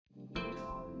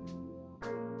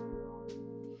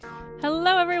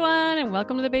Hello, everyone, and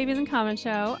welcome to the Babies in Common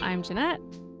Show. I'm Jeanette.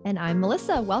 And I'm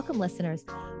Melissa. Welcome, listeners.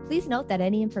 Please note that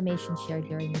any information shared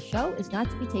during the show is not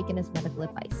to be taken as medical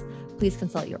advice. Please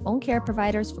consult your own care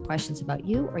providers for questions about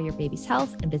you or your baby's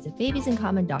health and visit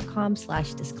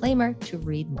babiesincommon.com/disclaimer to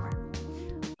read more.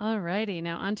 Alrighty,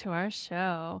 now onto our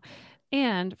show.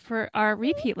 And for our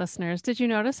repeat listeners, did you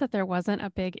notice that there wasn't a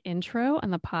big intro on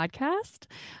the podcast?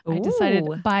 I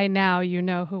decided by now you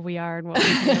know who we are and what we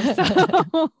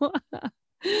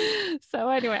do. So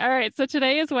anyway, all right. So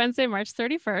today is Wednesday, March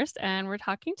 31st, and we're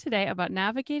talking today about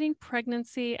navigating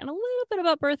pregnancy and a little bit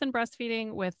about birth and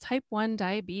breastfeeding with type 1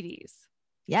 diabetes.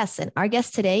 Yes, and our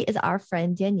guest today is our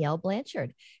friend Danielle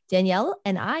Blanchard. Danielle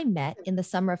and I met in the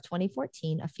summer of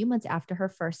 2014, a few months after her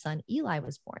first son, Eli,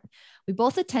 was born. We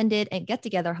both attended a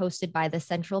get-together hosted by the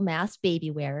Central Mass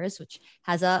Baby Wearers, which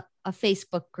has a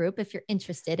Facebook group if you're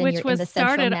interested. And you're in the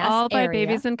Central Mass all by area.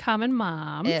 Babies in Common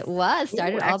Moms. It was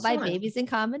started all by Babies in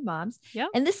Common Moms. Yep.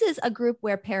 And this is a group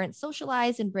where parents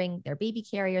socialize and bring their baby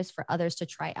carriers for others to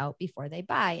try out before they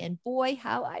buy. And boy,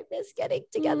 how I miss getting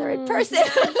together in person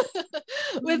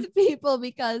with people,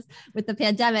 because with the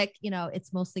pandemic, you know,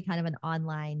 it's mostly kind of an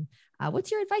online, what's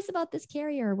your advice about this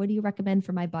carrier? What do you recommend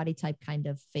for my body type kind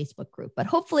of Facebook group? But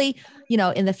hopefully, you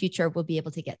know, in the future, we'll be able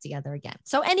to get together again.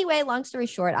 So anyway, long story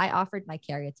short, I offered my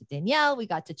carrier to Danielle. We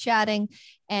got to chatting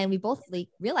and we both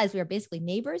realized we were basically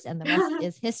neighbors, and the rest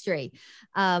is history.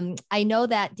 I know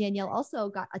that Danielle also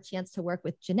got a chance to work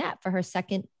with Jeanette for her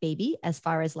second baby as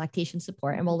far as lactation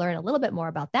support. And we'll learn a little bit more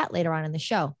about that later on in the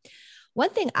show.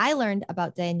 One thing I learned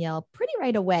about Danielle pretty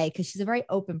right away, because she's a very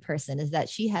open person, is that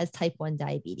she has type 1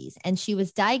 diabetes, and she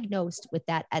was diagnosed with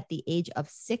that at the age of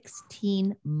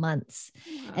 16 months.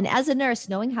 Wow. And as a nurse,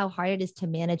 knowing how hard it is to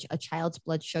manage a child's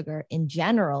blood sugar in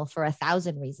general for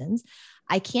 1,000 reasons,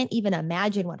 I can't even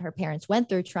imagine what her parents went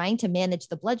through trying to manage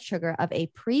the blood sugar of a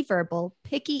pre-verbal,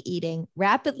 picky eating,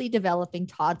 rapidly developing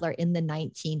toddler in the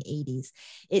 1980s.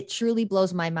 It truly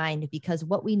blows my mind, because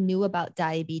what we knew about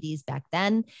diabetes back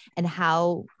then and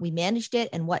how we managed it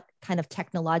and what kind of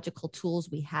technological tools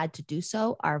we had to do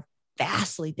so are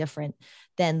vastly different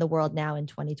than the world now in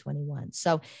 2021.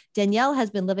 So Danielle has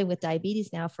been living with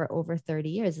diabetes now for over 30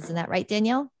 years. Isn't that right,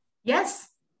 Danielle? Yes.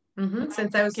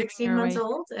 Since I was 16 months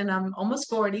old, and I'm almost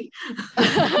 40.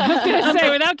 I was going to say,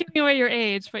 without giving away your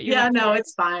age, but no,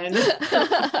 it's fine.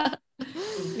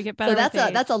 We get better.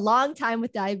 So that's a long time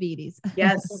with diabetes.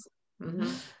 Yes.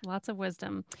 Lots of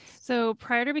wisdom. So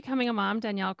prior to becoming a mom,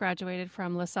 Danielle graduated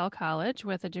from LaSalle College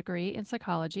with a degree in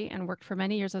psychology and worked for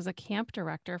many years as a camp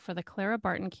director for the Clara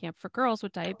Barton Camp for Girls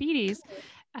with Diabetes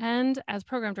and as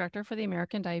program director for the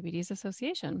American Diabetes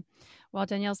Association. While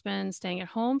Danielle's been staying at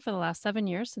home for the last 7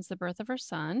 years since the birth of her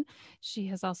son, she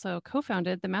has also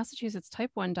co-founded the Massachusetts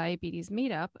Type 1 Diabetes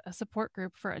Meetup, a support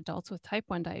group for adults with type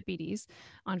 1 diabetes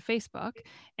on Facebook.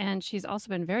 And she's also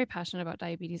been very passionate about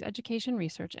diabetes education,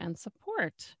 research, and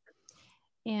support.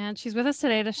 And she's with us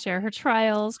today to share her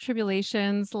trials,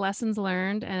 tribulations, lessons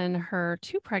learned, and her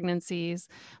 2 pregnancies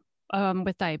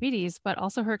with diabetes, but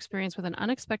also her experience with an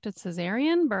unexpected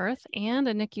cesarean birth and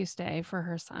a NICU stay for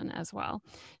her son as well.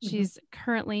 She's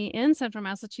currently in Central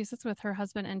Massachusetts with her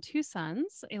husband and 2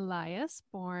 sons, Elias,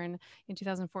 born in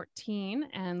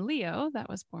 2014, and Leo, who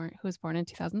was born in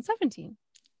 2017.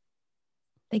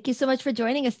 Thank you so much for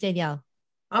joining us, Danielle.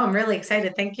 Oh, I'm really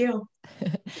excited. Thank you.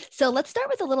 So let's start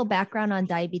with a little background on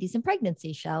diabetes and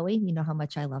pregnancy, shall we? You know how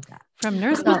much I love that. From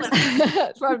Nurse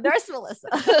Melissa. From Nurse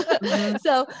Melissa.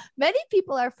 So many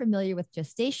people are familiar with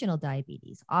gestational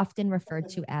diabetes, often referred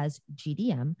to as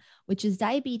GDM, which is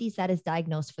diabetes that is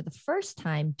diagnosed for the first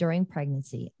time during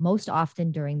pregnancy, most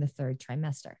often during the 3rd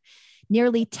trimester.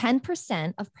 Nearly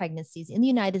 10% of pregnancies in the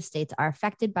United States are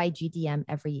affected by GDM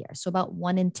every year. So about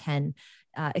 1 in 10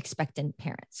 expectant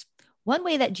parents. One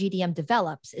way that GDM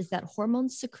develops is that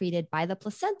hormones secreted by the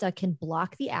placenta can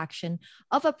block the action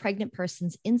of a pregnant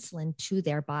person's insulin to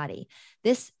their body.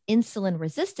 This insulin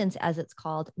resistance, as it's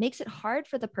called, makes it hard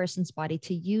for the person's body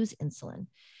to use insulin.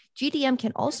 GDM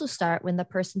can also start when the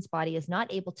person's body is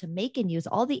not able to make and use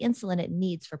all the insulin it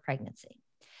needs for pregnancy.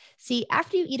 See,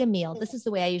 after you eat a meal, this is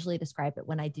the way I usually describe it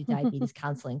when I do diabetes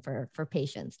counseling for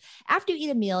patients. After you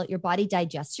eat a meal, your body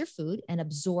digests your food and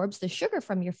absorbs the sugar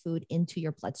from your food into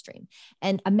your bloodstream.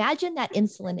 And imagine that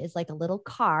insulin is like a little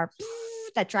car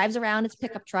that drives around its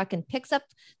pickup truck and picks up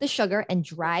the sugar and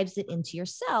drives it into your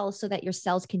cells so that your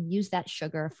cells can use that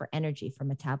sugar for energy, for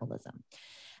metabolism.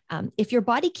 If your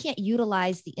body can't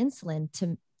utilize the insulin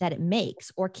that it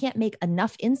makes, or can't make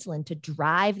enough insulin to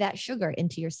drive that sugar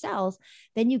into your cells,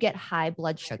 then you get high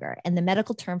blood sugar. And the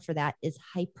medical term for that is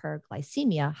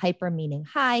hyperglycemia, hyper meaning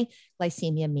high,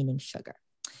 glycemia meaning sugar.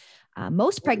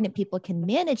 Most pregnant people can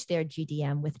manage their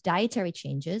GDM with dietary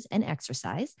changes and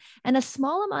exercise, and a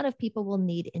small amount of people will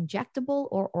need injectable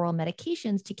or oral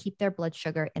medications to keep their blood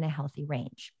sugar in a healthy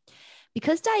range.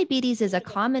 Because diabetes is a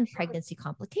common pregnancy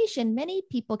complication, many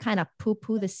people kind of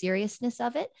poo-poo the seriousness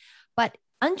of it, but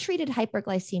untreated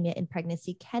hyperglycemia in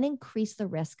pregnancy can increase the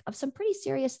risk of some pretty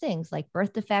serious things like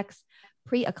birth defects,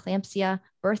 preeclampsia,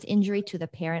 birth injury to the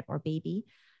parent or baby,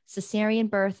 cesarean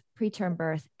birth, preterm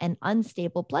birth, and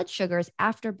unstable blood sugars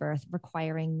after birth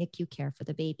requiring NICU care for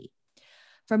the baby.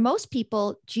 For most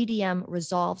people, GDM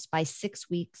resolves by 6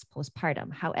 weeks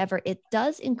postpartum. However, it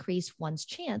does increase one's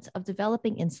chance of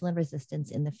developing insulin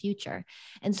resistance in the future.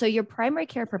 And so your primary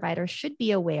care provider should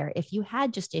be aware if you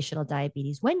had gestational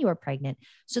diabetes when you were pregnant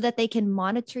so that they can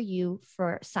monitor you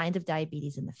for signs of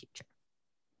diabetes in the future.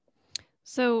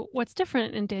 So what's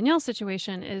different in Danielle's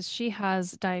situation is she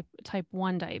has type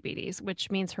 1 diabetes, which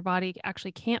means her body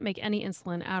actually can't make any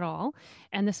insulin at all.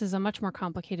 And this is a much more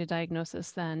complicated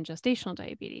diagnosis than gestational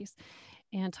diabetes.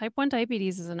 And type 1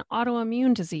 diabetes is an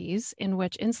autoimmune disease in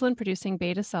which insulin-producing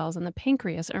beta cells in the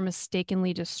pancreas are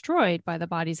mistakenly destroyed by the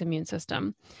body's immune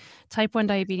system. Type 1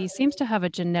 diabetes seems to have a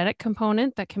genetic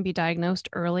component that can be diagnosed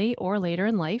early or later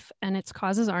in life, and its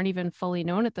causes aren't even fully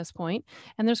known at this point,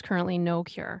 and there's currently no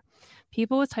cure.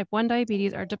 People with type 1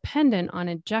 diabetes are dependent on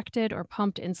injected or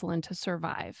pumped insulin to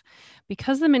survive.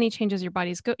 Because of the many changes your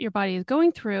body is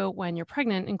going through when you're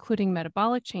pregnant, including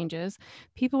metabolic changes,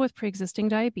 people with pre-existing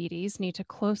diabetes need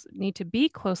to be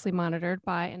closely monitored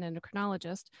by an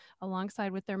endocrinologist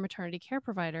alongside with their maternity care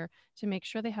provider to make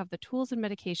sure they have the tools and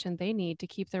medication they need to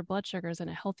keep their blood sugars in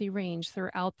a healthy range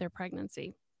throughout their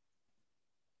pregnancy.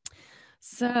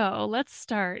 So let's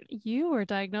start. You were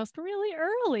diagnosed really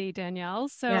early, Danielle.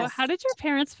 So Yes. how did your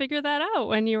parents figure that out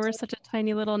when you were such a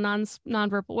tiny little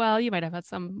nonverbal? Well, you might have had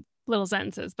some little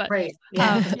sentences, but Right.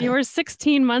 Yeah. you were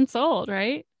 16 months old,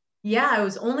 right? Yeah, I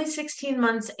was only 16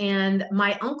 months, and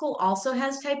my uncle also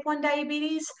has type 1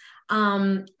 diabetes.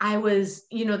 I was,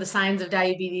 the signs of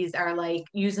diabetes are like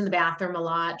using the bathroom a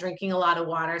lot, drinking a lot of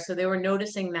water. So they were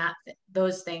noticing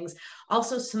those things.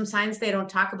 Also, some signs they don't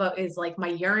talk about is like my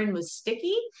urine was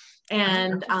sticky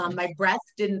and my breath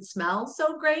didn't smell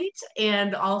so great.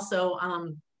 And also,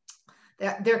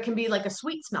 there can be like a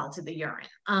sweet smell to the urine.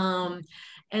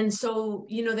 And so,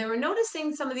 they were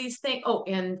noticing some of these things. Oh,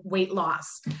 and weight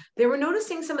loss. They were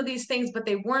noticing some of these things, but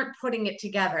they weren't putting it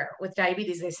together with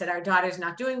diabetes. They said, our daughter's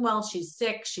not doing well. She's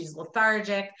sick. She's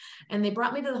lethargic. And they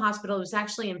brought me to the hospital. It was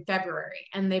actually in February.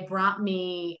 And it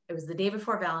was the day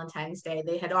before Valentine's Day.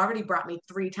 They had already brought me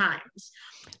 3 times.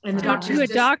 And the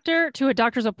doctor to a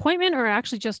doctor's appointment, or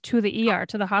actually just to the ER,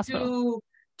 to the hospital?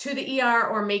 To the ER,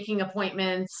 or making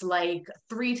appointments like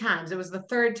 3 times. It was the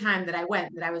 3rd time that I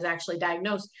went that I was actually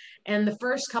diagnosed. And the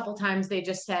first couple times they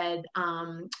just said,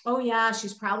 oh yeah,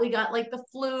 she's probably got like the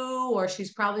flu, or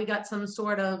she's probably got some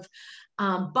sort of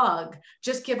bug.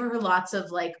 Just give her lots of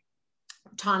like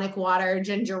tonic water,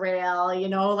 ginger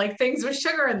ale, like things with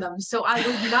sugar in them. So I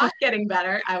was not getting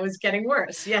better. I was getting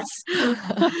worse. Yes.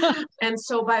 And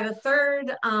so by the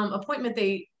 3rd appointment,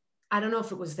 I don't know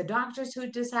if it was the doctors who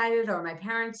decided or my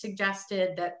parents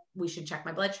suggested that we should check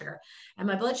my blood sugar. And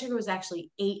my blood sugar was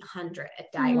actually 800 at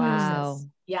diagnosis. Wow.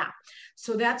 Yeah.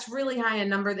 So that's really high, a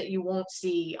number that you won't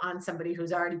see on somebody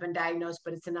who's already been diagnosed,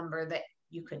 but it's a number that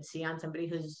you could see on somebody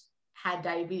who's had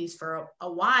diabetes for a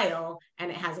while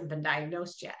and it hasn't been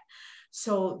diagnosed yet.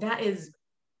 So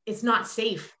it's not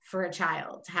safe for a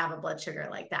child to have a blood sugar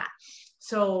like that.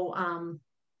 So,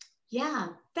 yeah,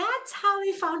 that's how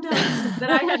they found out that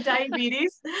I had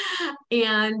diabetes.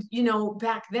 And,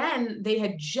 back then they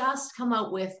had just come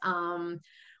out with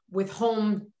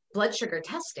home blood sugar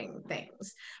testing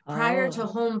things. Prior to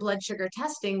home blood sugar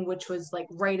testing, which was like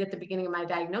right at the beginning of my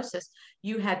diagnosis,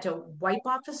 you had to wipe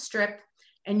off a strip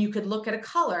and you could look at a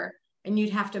color and you'd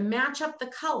have to match up the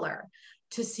color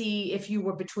to see if you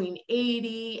were between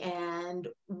 80 and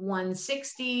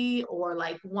 160 or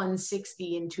like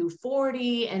 160 and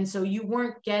 240. And so you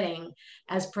weren't getting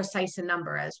as precise a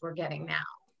number as we're getting now.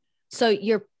 So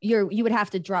you would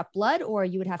have to drop blood, or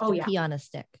you would have to pee on a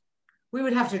stick? We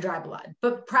would have to draw blood.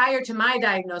 But prior to my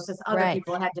diagnosis, other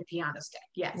people had to pee on a stick.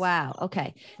 Yes. Wow.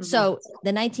 Okay. Mm-hmm. So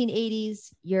the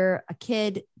 1980s, you're a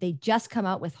kid. They just come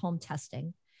out with home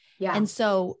testing. Yeah. And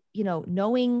so,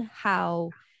 knowing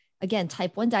how, again,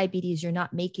 type 1 diabetes, you're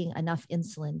not making enough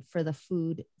insulin for the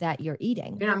food that you're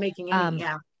eating. You're not making any.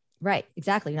 Yeah. Right.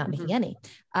 Exactly. You're not making any.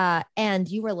 And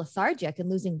you were lethargic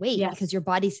and losing weight because your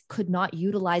body could not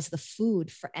utilize the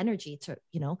food for energy to,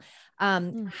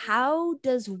 how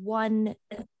does one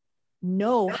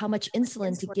know how much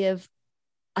insulin to give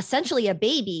essentially a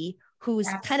baby who's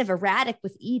kind of erratic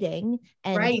with eating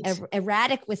and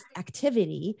erratic with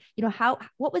activity, you know,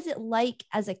 what was it like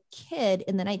as a kid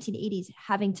in the 1980s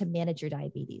having to manage your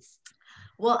diabetes?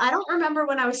 Well, I don't remember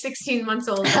when I was 16 months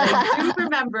old, but I do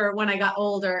remember when I got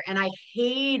older, and I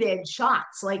hated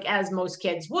shots, like as most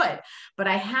kids would, but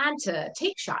I had to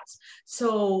take shots.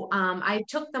 So I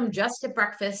took them just at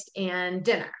breakfast and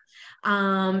dinner.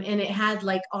 And it had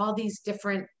like all these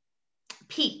different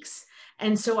peaks.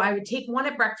 And so I would take one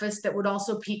at breakfast that would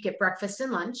also peak at breakfast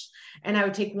and lunch. And I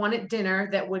would take one at dinner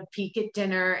that would peak at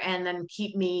dinner and then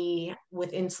keep me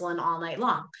with insulin all night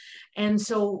long. And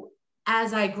so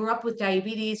as I grew up with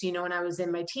diabetes, you know, when I was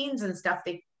in my teens and stuff,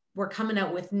 they were coming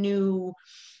out with new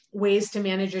ways to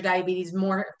manage your diabetes,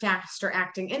 more faster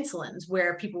acting insulins,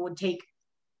 where people would take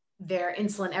their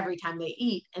insulin every time they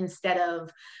eat instead of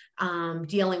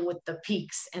dealing with the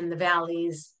peaks and the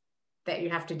valleys that you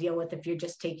have to deal with if you're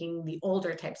just taking the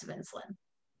older types of insulin.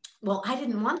 Well, I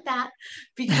didn't want that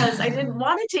because I didn't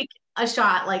want to take a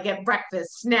shot like at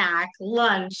breakfast, snack,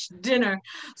 lunch, dinner.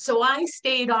 So I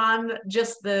stayed on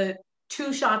just the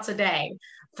 2 shots a day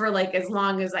for like as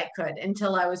long as I could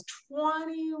until I was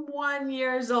 21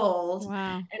 years old.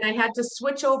 Wow. And I had to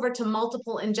switch over to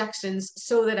multiple injections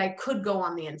so that I could go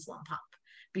on the insulin pump,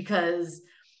 because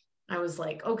I was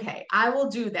like, okay, I will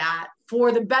do that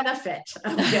for the benefit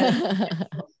of getting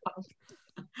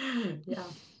yeah.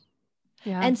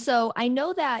 Yeah. And so I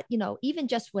know that, you know, even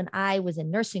just when I was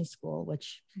in nursing school,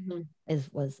 which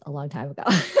was a long time ago.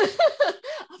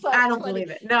 I don't believe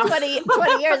it. No.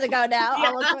 20 years ago now,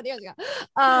 almost 20 years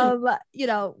ago. You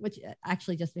know, which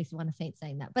actually just makes me want to faint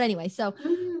saying that. But anyway, so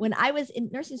when I was in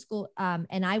nursing school,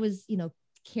 and I was, you know,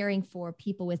 caring for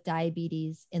people with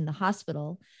diabetes in the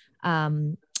hospital,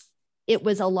 it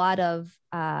was a lot of,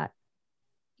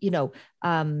 you know,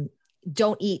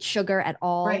 don't eat sugar at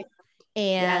all. Right.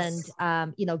 And,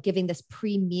 you know, giving this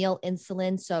pre-meal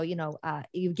insulin. So, you know,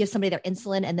 you give somebody their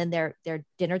insulin and then their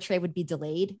dinner tray would be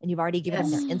delayed and you've already given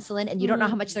them their insulin and you don't know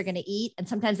how much they're going to eat. And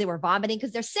sometimes they were vomiting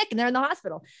because they're sick and they're in the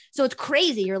hospital. So it's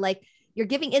crazy. You're like, you're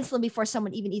giving insulin before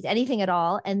someone even eats anything at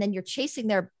all. And then you're chasing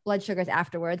their blood sugars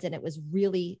afterwards. And it was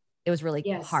really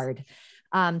hard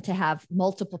to have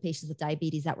multiple patients with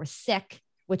diabetes that were sick,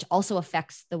 which also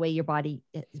affects the way your body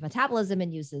is metabolism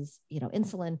and uses, you know,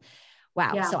 insulin.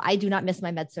 Wow. Yeah. So I do not miss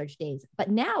my med-surg days, but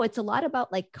now it's a lot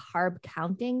about like carb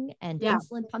counting and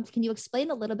insulin pumps. Can you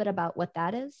explain a little bit about what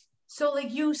that is? So like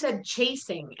you said,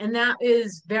 chasing, and that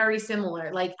is very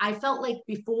similar. Like I felt like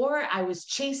before I was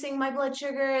chasing my blood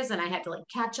sugars and I had to like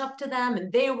catch up to them and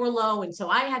they were low. And so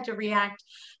I had to react,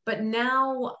 but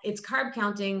now it's carb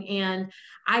counting and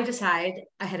I decide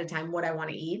ahead of time what I want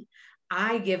to eat.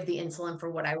 I give the insulin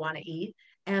for what I want to eat.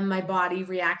 And my body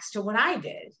reacts to what I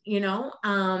did, you know?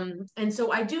 And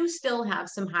so I do still have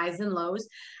some highs and lows.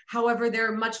 However,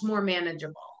 they're much more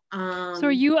manageable. So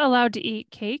are you allowed to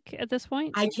eat cake at this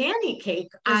point? I can eat cake.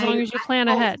 As long as you plan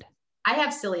ahead. I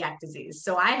have celiac disease,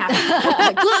 so I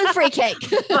have gluten-free cake.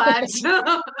 But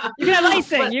you can have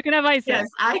icing. You can have icing. Yes,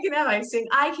 I can have icing.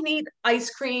 I can eat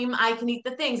ice cream. I can eat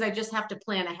the things. I just have to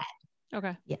plan ahead.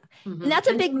 Okay. Yeah. And that's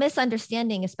a big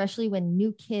misunderstanding, especially when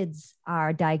new kids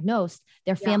are diagnosed.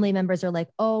 Their family members are like,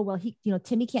 oh, well,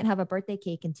 Timmy can't have a birthday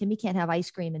cake and Timmy can't have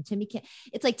ice cream and Timmy can't.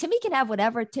 It's like Timmy can have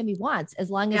whatever Timmy wants as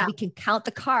long as we can count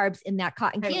the carbs in that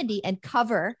cotton candy and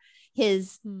cover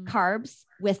his carbs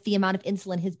with the amount of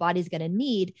insulin his body's going to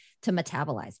need to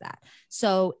metabolize that.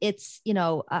 So it's, you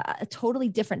know, a totally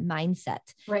different mindset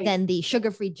than the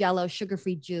sugar-free Jell-O,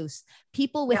 sugar-free juice.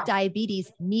 People with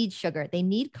diabetes need sugar. They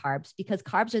need carbs because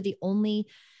carbs are the only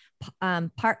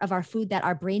part of our food that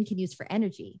our brain can use for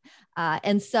energy.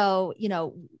 And so, you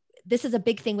know, this is a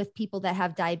big thing with people that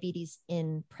have diabetes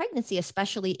in pregnancy,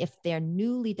 especially if they're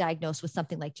newly diagnosed with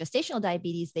something like gestational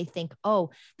diabetes. They think,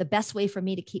 oh, the best way for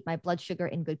me to keep my blood sugar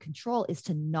in good control is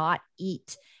to not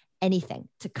eat anything,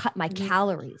 to cut my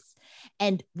calories.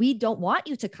 And we don't want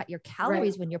you to cut your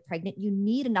calories when you're pregnant. You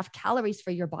need enough calories for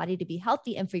your body to be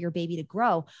healthy and for your baby to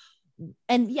grow.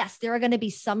 And yes, there are going to be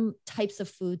some types of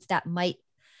foods that might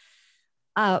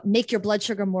make your blood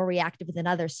sugar more reactive than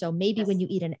others. So maybe when you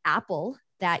eat an apple,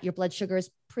 that your blood sugar is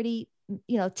pretty,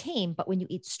 you know, tame, but when you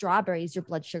eat strawberries, your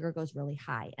blood sugar goes really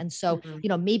high. And so, you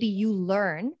know, maybe you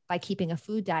learn by keeping a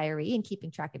food diary and keeping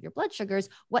track of your blood sugars,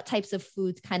 what types of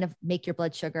foods kind of make your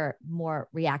blood sugar more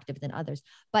reactive than others.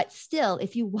 But still,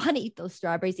 if you want to eat those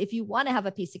strawberries, if you want to have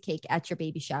a piece of cake at your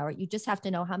baby shower, you just have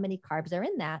to know how many carbs are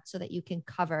in that so that you can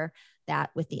cover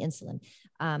that with the insulin.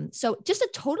 So just a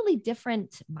totally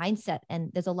different mindset.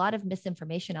 And there's a lot of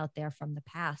misinformation out there from the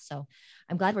past. So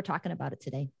I'm glad we're talking about it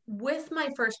today. With my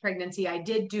first pregnancy, pregnancy, I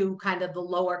did do kind of the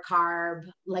lower carb,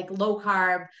 like low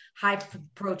carb, high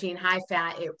protein, high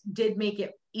fat. It did make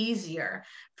it easier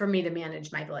for me to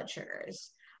manage my blood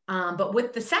sugars. But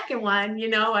with the second one, you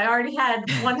know, I already had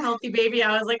one healthy baby.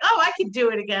 I was like, oh, I could do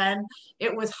it again.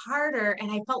 It was harder. And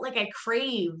I felt like I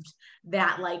craved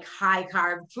that like high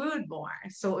carb food more.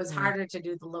 So it was harder to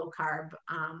do the low carb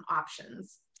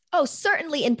options. Oh,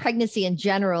 certainly in pregnancy in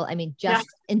general. I mean, just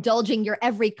indulging your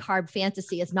every carb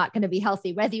fantasy is not going to be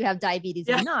healthy, whether you have diabetes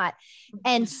or not.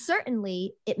 And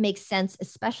certainly it makes sense,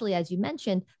 especially as you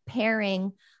mentioned,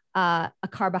 pairing a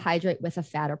carbohydrate with a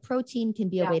fat or protein can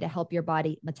be a way to help your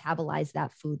body metabolize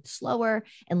that food slower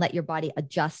and let your body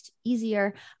adjust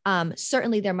easier.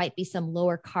 Certainly there might be some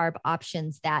lower carb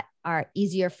options that are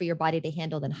easier for your body to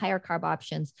handle than higher carb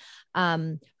options.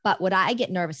 But what I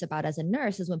get nervous about as a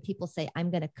nurse is when people say,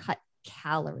 I'm going to cut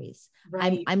calories.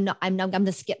 Right. I'm going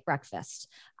to skip breakfast.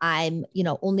 I'm,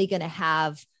 only going to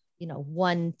have,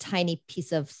 one tiny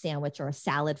piece of sandwich or a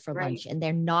salad for lunch, and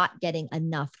they're not getting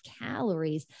enough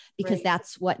calories because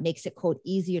that's what makes it, quote,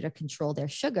 easier to control their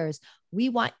sugars. We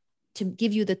want to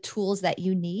give you the tools that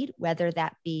you need, whether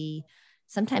that be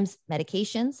sometimes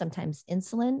medication, sometimes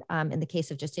insulin. In the case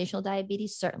of gestational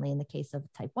diabetes, certainly in the case of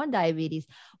type 1 diabetes,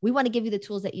 we want to give you the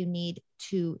tools that you need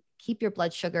to keep your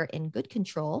blood sugar in good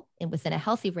control and within a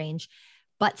healthy range,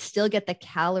 but still get the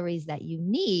calories that you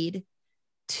need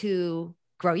to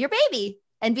grow your baby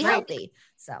and be healthy.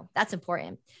 So that's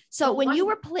important. So when you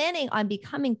were planning on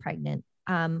becoming pregnant,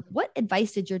 what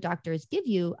advice did your doctors give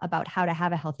you about how to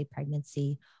have a healthy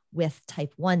pregnancy with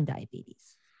type 1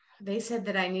 diabetes? They said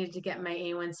that I needed to get my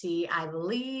A1C. I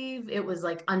believe it was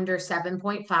like under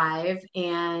 7.5,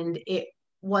 and it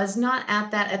was not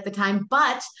at that at the time.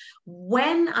 But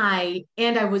when I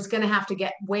was going to have to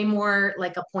get way more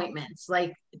like appointments,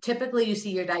 like typically you see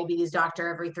your diabetes doctor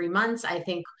every 3 months. I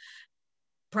think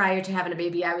prior to having a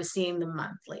baby, I was seeing them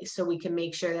monthly, so we can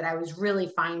make sure that I was really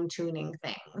fine tuning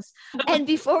things. And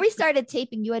before we started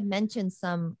taping, you had mentioned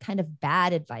some kind of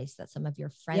bad advice that some of your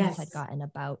friends had gotten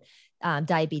about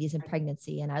diabetes and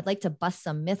pregnancy. And I'd like to bust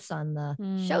some myths on the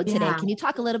show today. Can you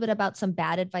talk a little bit about some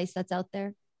bad advice that's out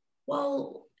there?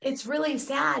 Well, it's really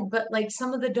sad, but like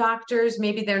some of the doctors,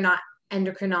 maybe they're not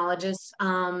endocrinologists.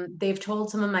 They've told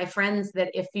some of my friends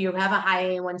that if you have a high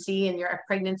A1C and your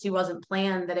pregnancy wasn't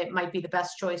planned, that it might be the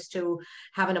best choice to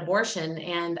have an abortion.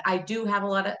 And I do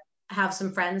have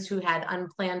some friends who had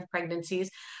unplanned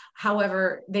pregnancies.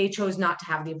 However, they chose not to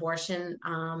have the abortion,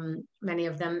 many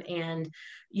of them, and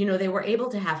they were able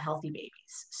to have healthy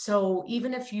babies. So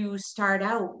even if you start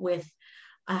out with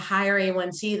a higher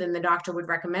A1C than the doctor would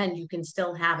recommend, you can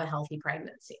still have a healthy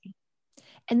pregnancy.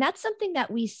 And that's something that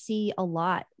we see a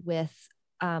lot with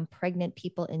pregnant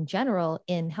people in general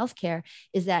in healthcare,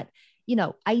 is that,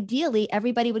 ideally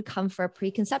everybody would come for a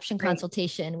preconception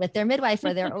consultation with their midwife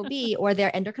or their OB or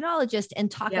their endocrinologist and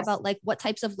talk about like what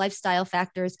types of lifestyle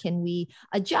factors can we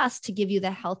adjust to give you the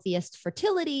healthiest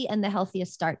fertility and the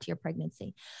healthiest start to your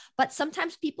pregnancy. But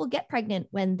sometimes people get pregnant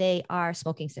when they are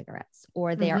smoking cigarettes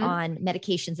or they are on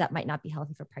medications that might not be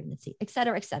healthy for pregnancy, et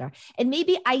cetera, et cetera. And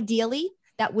maybe ideally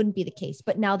that wouldn't be the case,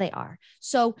 but now they are.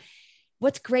 So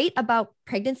what's great about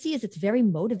pregnancy is it's very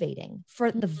motivating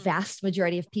for the vast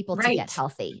majority of people to get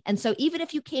healthy. And so even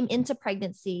if you came into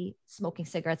pregnancy smoking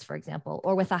cigarettes, for example,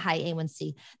 or with a high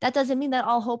A1C, that doesn't mean that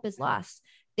all hope is lost.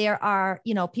 There are,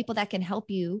 people that can help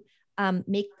you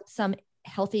make some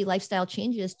healthy lifestyle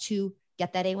changes to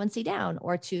get that A1C down,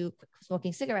 or to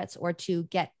smoking cigarettes, or to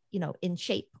get, in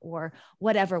shape, or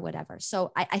whatever.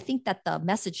 So I think that the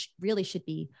message really should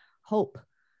be hope,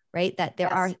 right? That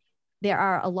there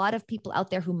are a lot of people out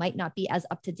there who might not be as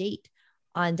up to date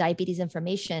on diabetes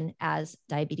information as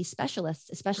diabetes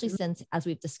specialists, especially since, as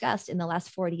we've discussed, in the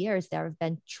last 40 years, there have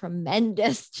been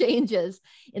tremendous changes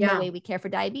in the way we care for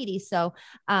diabetes. So,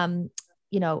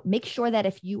 make sure that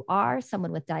if you are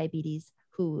someone with diabetes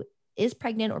who is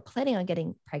pregnant or planning on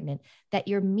getting pregnant, that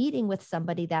you're meeting with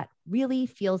somebody that really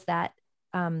feels that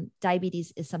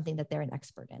diabetes is something that they're an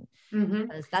expert in,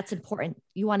 because that's important.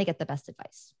 You want to get the best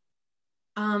advice.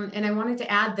 And I wanted to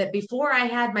add that before I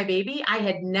had my baby, I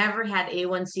had never had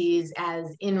A1Cs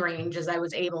as in range as I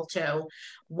was able to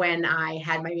when I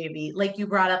had my baby. Like you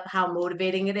brought up how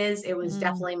motivating it is. It was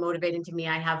definitely motivating to me.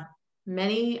 I have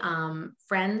many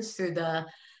friends through the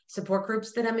support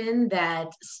groups that I'm in that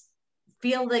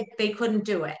feel like they couldn't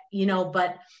do it,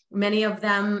 but many of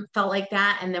them felt like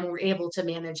that and then were able to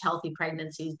manage healthy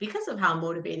pregnancies because of how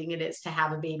motivating it is to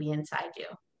have a baby inside you.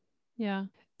 Yeah.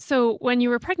 So when you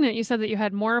were pregnant, you said that you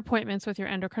had more appointments with your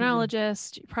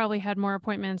endocrinologist. You probably had more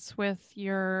appointments with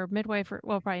your midwife, or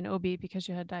well, probably an OB because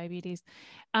you had diabetes.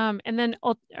 And then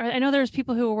I know there's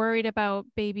people who were worried about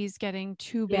babies getting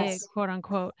too big, Yes. quote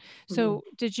unquote. So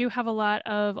did you have a lot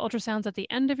of ultrasounds at the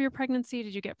end of your pregnancy?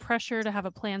 Did you get pressure to have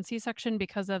a planned C-section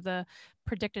because of the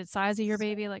predicted size of your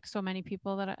baby, like so many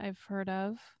people that I've heard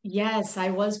of? Yes,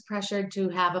 I was pressured to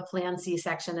have a planned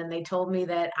C-section, and they told me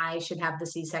that I should have the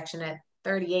C-section at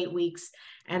 38 weeks.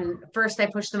 And first I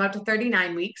pushed them out to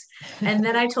 39 weeks. And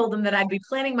then I told them that I'd be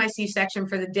planning my C-section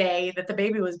for the day that the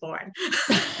baby was born.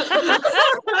 Or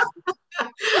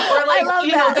like,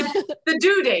 the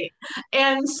due date.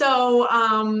 And so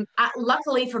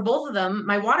luckily for both of them,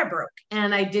 my water broke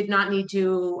and I did not need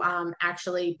to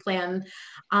actually plan.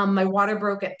 My water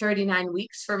broke at 39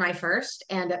 weeks for my first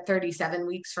and at 37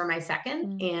 weeks for my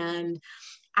second. And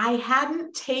I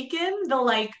hadn't taken the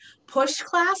like push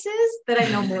classes that I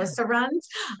know Melissa runs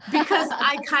because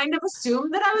I kind of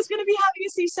assumed that I was going to be having a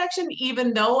C-section,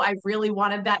 even though I really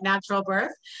wanted that natural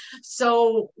birth.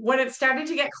 So when it started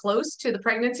to get close to the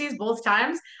pregnancies, both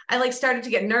times, I like started to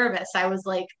get nervous. I was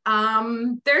like,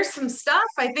 there's some stuff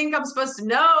I think I'm supposed to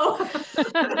know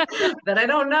that I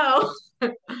don't know.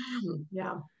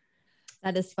 Yeah.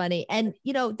 That is funny. And,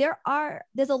 you know,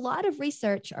 there's a lot of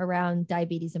research around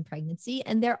diabetes and pregnancy,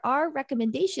 and there are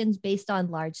recommendations based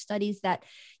on large studies that,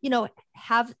 you know,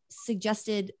 have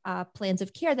suggested plans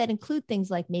of care that include things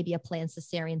like maybe a planned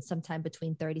cesarean sometime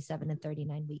between 37 and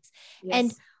 39 weeks.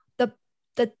 Yes.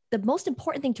 And the most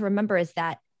important thing to remember is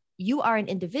that you are an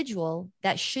individual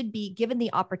that should be given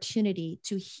the opportunity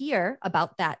to hear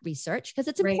about that research because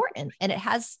it's important and it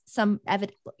has some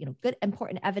good,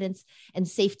 important evidence and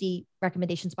safety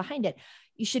recommendations behind it.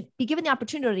 You should be given the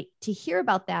opportunity to hear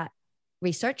about that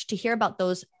research, to hear about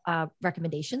those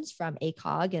recommendations from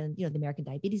ACOG and, you know, the American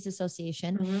Diabetes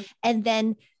Association, and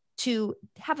then to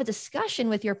have a discussion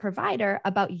with your provider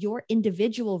about your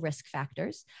individual risk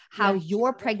factors, how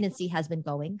your pregnancy has been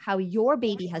going, how your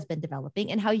baby has been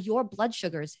developing, and how your blood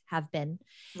sugars have been,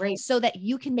 so that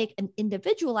you can make an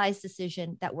individualized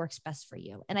decision that works best for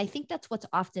you. And I think that's what's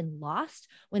often lost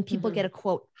when people get a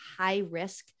quote, high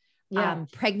risk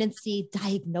pregnancy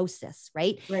diagnosis,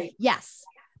 right? Yes.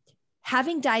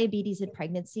 Having diabetes in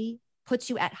pregnancy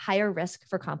puts you at higher risk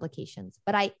for complications.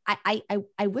 But I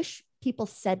wish people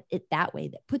said it that way,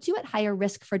 that puts you at higher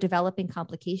risk for developing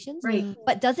complications,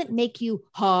 but doesn't make you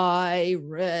high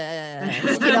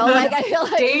risk. You know, like I feel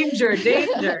like danger.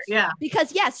 Yeah.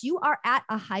 Because yes, you are at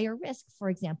a higher risk,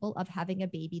 for example, of having a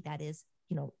baby that is,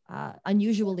 you know,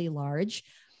 unusually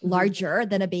larger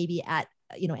than a baby at,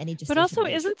 you know, any gestation. But also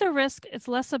age. Isn't the risk, it's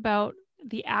less about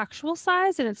the actual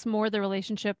size and it's more the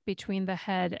relationship between the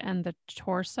head and the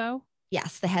torso?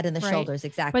 Yes, the head and the shoulders,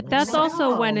 exactly. But that's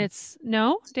also when it's,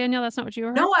 no, Danielle, that's not what you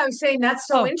were. No, I was saying that's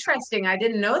so interesting. I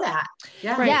didn't know that.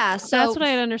 Yeah. Yeah. So that's what I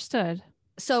had understood.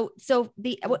 So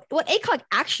what ACOG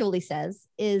actually says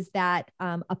is that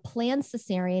a planned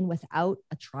cesarean without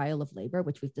a trial of labor,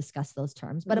 which we've discussed those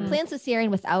terms, but a planned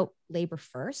cesarean without labor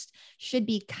first should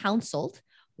be counseled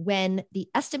when the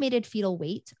estimated fetal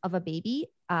weight of a baby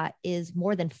is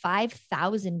more than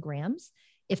 5,000 grams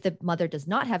if the mother does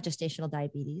not have gestational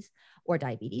diabetes,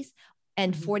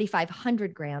 and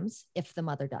 4,500 grams if the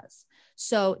mother does.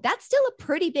 So that's still a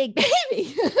pretty big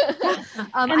baby.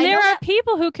 And there are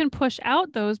people who can push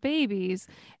out those babies.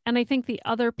 And I think the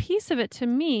other piece of it to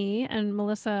me, and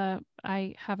Melissa,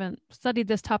 I haven't studied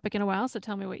this topic in a while, so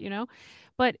tell me what you know.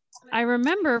 But I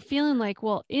remember feeling like,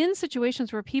 well, in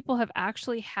situations where people have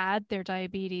actually had their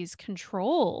diabetes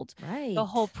controlled the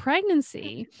whole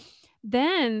pregnancy,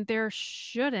 then there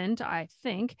shouldn't, I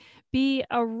think, be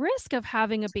a risk of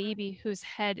having a baby whose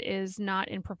head is not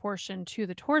in proportion to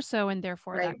the torso, and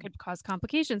therefore that could cause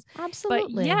complications.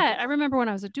 Absolutely. But yeah, I remember when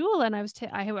I was a doula, and I was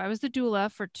the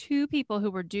doula for two people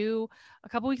who were due a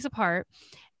couple weeks apart,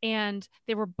 and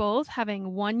they were both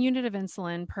having 1 unit of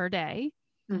insulin per day.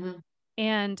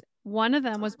 And one of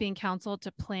them was being counseled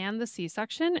to plan the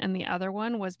C-section, and the other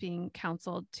one was being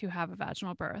counseled to have a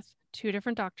vaginal birth. Two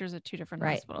different doctors at two different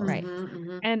hospitals.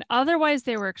 And otherwise,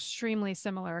 they were extremely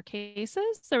similar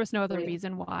cases. There was no other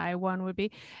reason why one would be.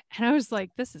 And I was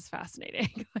like, this is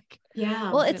fascinating.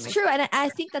 Well, it's true. And I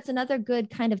think that's another good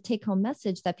kind of take-home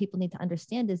message that people need to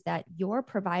understand is that your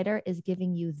provider is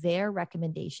giving you their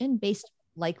recommendation based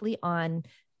likely on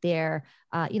their,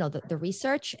 the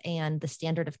research and the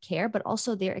standard of care, but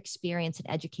also their experience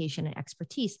and education and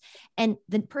expertise. And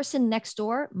the person next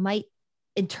door might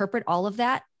interpret all of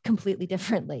that completely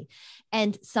differently.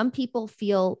 And some people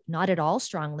feel not at all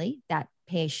strongly that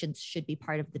patients should be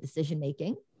part of the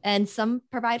decision-making. And some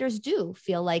providers do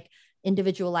feel like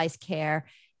individualized care,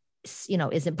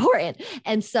 is important.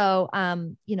 And so,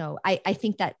 I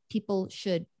think that people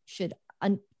should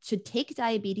take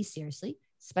diabetes seriously,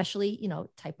 especially,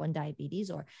 type 1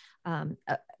 diabetes,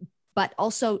 but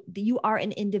also you are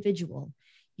an individual.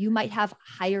 You might have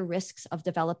higher risks of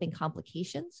developing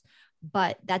complications,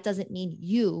 but that doesn't mean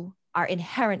you are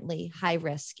inherently high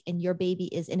risk and your baby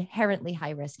is inherently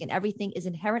high risk and everything is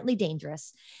inherently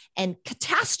dangerous and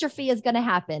catastrophe is going to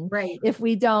happen if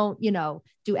we don't,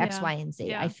 do X, Y, and Z.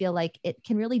 Yeah. I feel like it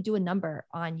can really do a number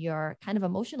on your kind of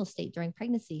emotional state during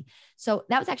pregnancy. So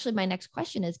that was actually my next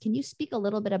question is, can you speak a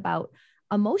little bit about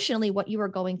emotionally what you were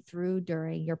going through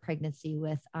during your pregnancy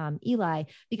with Eli?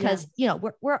 Because,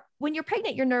 when you're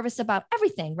pregnant, you're nervous about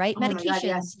everything, right? Oh Medications, God,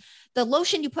 yes. The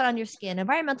lotion you put on your skin,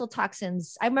 environmental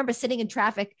toxins. I remember sitting in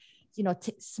traffic,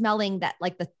 smelling that,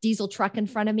 like the diesel truck in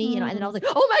front of me, and then I was like,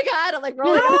 oh my God, I'm like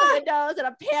rolling up the windows and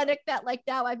I'm panicked that like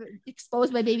now I've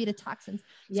exposed my baby to toxins.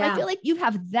 So I feel like you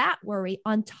have that worry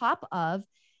on top of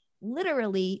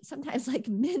literally sometimes like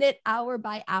minute, hour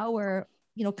by hour,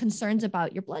 concerns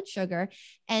about your blood sugar.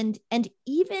 And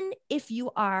even if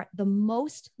you are the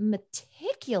most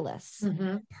meticulous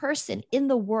person in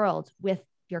the world with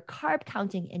your carb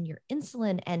counting and your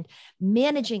insulin and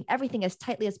managing everything as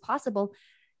tightly as possible,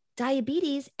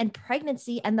 diabetes and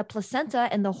pregnancy and the placenta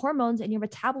and the hormones and your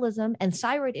metabolism and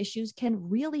thyroid issues can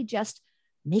really just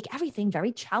make everything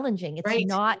very challenging.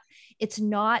 It's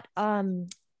not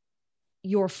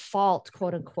your fault,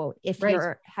 quote unquote, if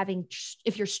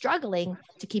you're struggling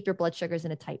to keep your blood sugars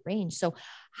in a tight range. So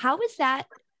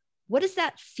what does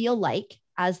that feel like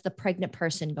as the pregnant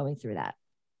person going through that?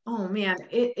 Oh man,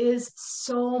 it is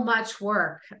so much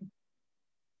work.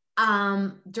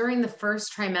 During the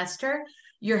first trimester,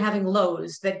 you're having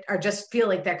lows that are just feel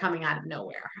like they're coming out of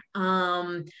nowhere.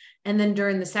 And then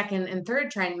during the second and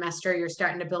third trimester, you're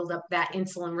starting to build up that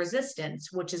insulin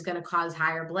resistance, which is going to cause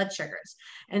higher blood sugars.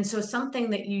 And so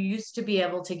something that you used to be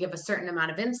able to give a certain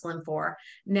amount of insulin for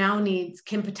now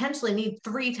can potentially need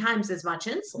 3 times as much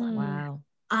insulin. Wow.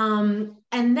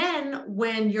 And then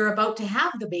when you're about to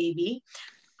have the baby,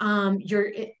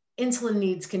 your insulin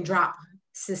needs can drop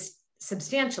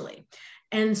substantially.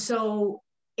 And so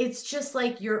it's just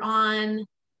like you're on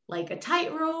like a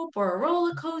tightrope or a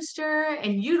roller coaster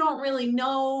and you don't really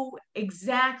know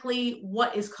exactly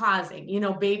what is causing,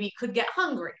 baby could get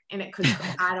hungry and it could,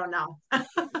 I don't know.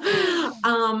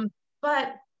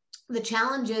 But the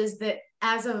challenge is that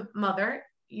as a mother,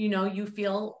 you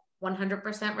feel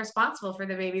 100% responsible for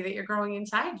the baby that you're growing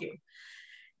inside you.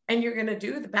 And you're going to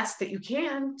do the best that you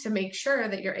can to make sure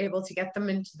that you're able to get them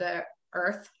into the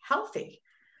earth healthy.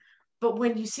 But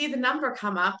when you see the number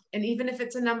come up, and even if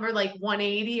it's a number like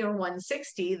 180 or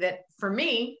 160, that for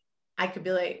me, I could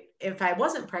be like, if I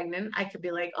wasn't pregnant, I could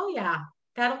be like, oh yeah,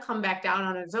 that'll come back down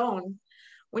on its own.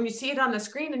 When you see it on the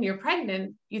screen and you're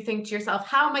pregnant, you think to yourself,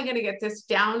 how am I going to get this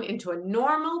down into a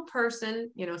normal person,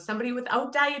 somebody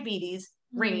without diabetes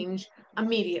range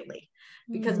immediately?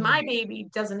 Because my baby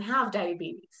doesn't have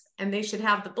diabetes and they should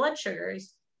have the blood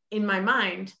sugars in my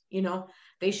mind,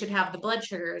 they should have the blood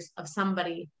sugars of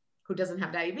somebody who doesn't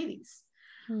have diabetes.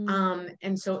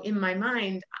 And so in my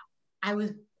mind, I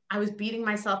was beating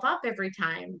myself up every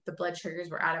time the blood sugars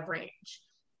were out of range.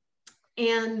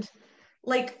 And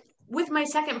like with my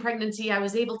second pregnancy, I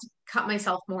was able to cut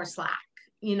myself more slack,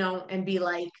 and be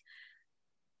like,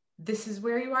 this is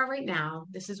where you are right now.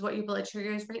 This is what your blood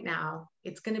sugar is right now.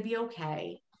 It's going to be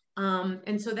okay.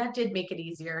 And so that did make it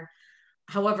easier.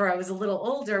 However, I was a little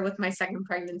older with my second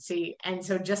pregnancy. And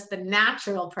so just the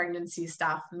natural pregnancy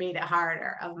stuff made it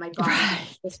harder of my body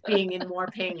just being in more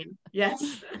pain.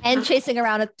 Yes. And chasing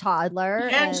around a toddler.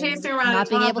 And chasing around not a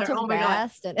toddler. being able to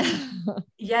rest.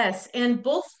 Yes. And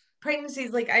both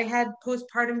pregnancies, like I had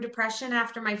postpartum depression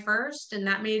after my first, and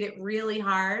that made it really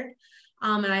hard.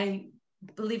 And I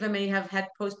believe I may have had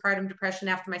postpartum depression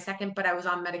after my second, but I was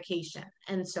on medication.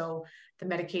 And so the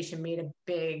medication made a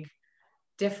big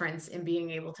difference in being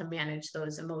able to manage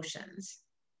those emotions.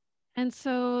 And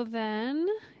so then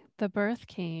the birth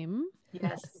came.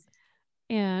 Yes.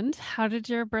 And how did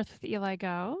your birth with Eli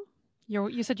go?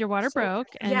 You said your water broke.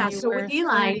 And so with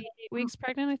Eli, 38 weeks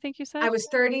pregnant, I think you said? I was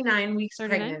 39 weeks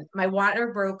 39? pregnant. My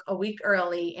water broke a week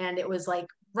early, and it was like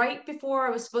right before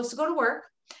I was supposed to go to work.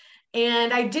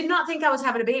 And I did not think I was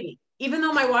having a baby. Even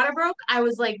though my water broke, I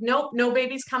was like, nope, no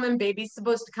baby's coming. Baby's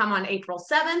supposed to come on April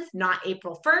 7th, not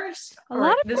April 1st. A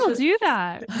lot of people do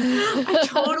that. I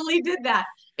totally did that.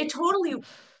 It totally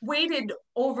waited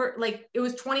over, like it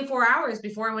was 24 hours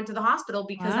before I went to the hospital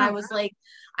because I was like,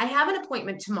 I have an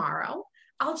appointment tomorrow.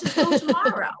 I'll just go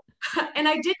tomorrow. And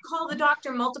I did call the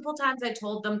doctor multiple times. I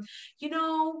told them,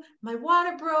 my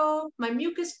water broke, my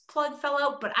mucus plug fell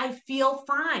out, but I feel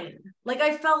fine. Like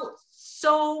I felt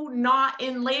so not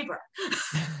in labor.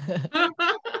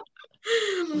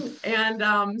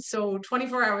 And so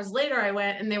 24 hours later I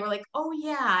went and they were like, oh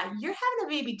yeah, you're having a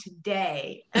baby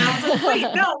today. And I was like,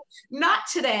 wait, no, not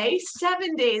today,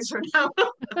 7 days from now.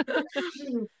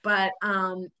 But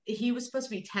he was supposed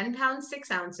to be 10 pounds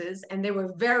 6 ounces, and they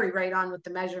were very right on with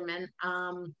the measurement.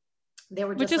 They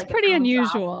were just which is like pretty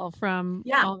unusual from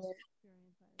all the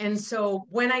and so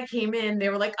when I came in, they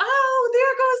were like, oh,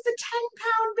 there goes the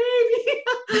 10-pound baby.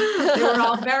 They were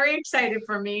all very excited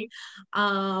for me.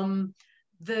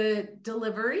 The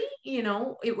delivery,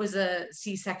 it was a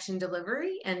C-section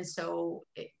delivery. And so.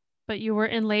 But you were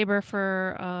in labor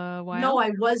for a while? No,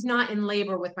 I was not in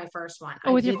labor with my first one.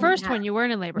 Oh, with your first one, you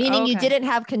weren't in labor. Meaning you didn't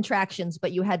have contractions,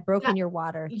 but you had broken your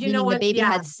water. Meaning the baby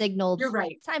had signaled, you're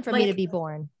right. Time for me to be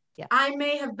born. Yeah. I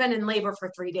may have been in labor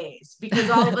for 3 days because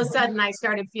all of a sudden I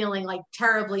started feeling like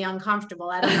terribly uncomfortable.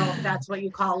 I don't know if that's what you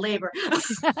call labor.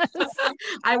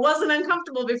 I wasn't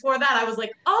uncomfortable before that. I was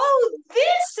like, oh,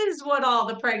 this is what all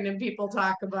the pregnant people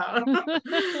talk about.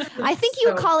 I think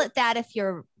you call it that if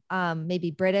you're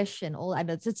maybe British and old. I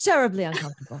know it's terribly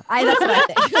uncomfortable. That's what I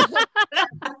think.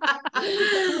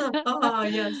 Oh,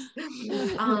 yes.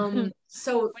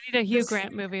 So we need a Hugh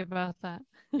Grant movie about that.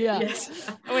 Yeah.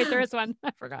 Yes. Oh, wait, there is one.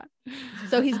 I forgot.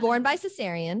 So he's born by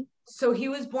cesarean. So he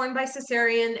was born by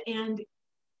cesarean, and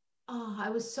I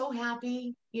was so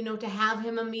happy, to have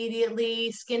him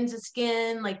immediately, skin to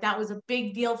skin. Like that was a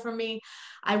big deal for me.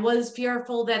 I was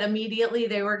fearful that immediately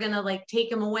they were going to like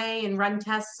take him away and run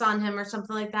tests on him or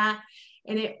something like that.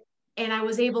 And I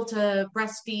was able to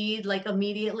breastfeed like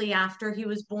immediately after he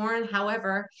was born.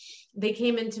 However, they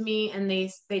came into me and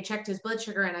they checked his blood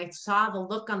sugar, and I saw the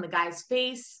look on the guy's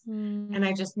face, and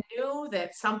I just knew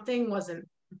that something wasn't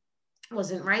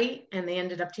right. And they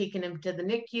ended up taking him to the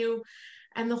NICU.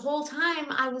 And the whole time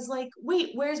I was like,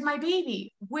 wait, where's my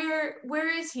baby? Where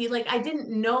is he? Like, I didn't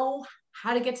know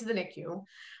how to get to the NICU.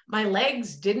 My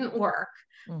legs didn't work.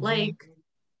 Mm-hmm. Like,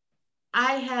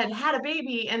 I had a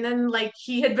baby, and then like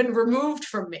he had been removed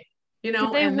from me, Did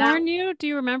they warn you? Do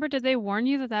you remember? Did they warn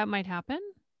you that might happen?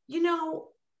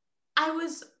 I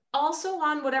was also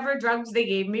on whatever drugs they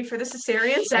gave me for the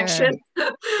cesarean section.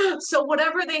 So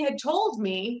whatever they had told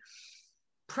me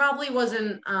probably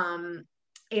wasn't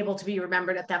able to be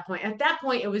remembered at that point. At that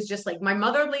point, it was just like my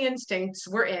motherly instincts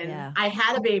were in. Yeah. I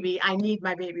had a baby. I need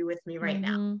my baby with me right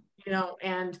now,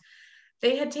 and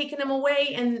they had taken him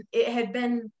away, and it had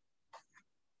been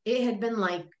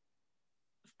like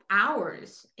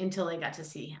hours until I got to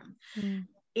see him. Mm.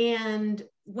 And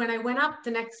when I went up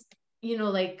the next,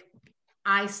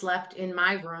 I slept in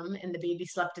my room and the baby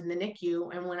slept in the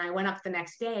NICU. And when I went up the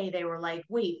next day, they were like,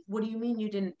 wait, what do you mean you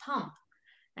didn't pump?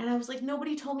 And I was like,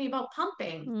 nobody told me about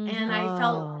pumping. Mm. And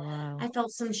I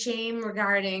felt some shame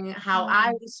regarding how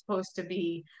I was supposed to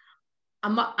be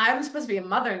I'm supposed to be a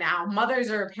mother now. Mothers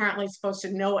are apparently supposed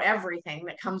to know everything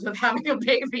that comes with having a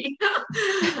baby.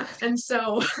 And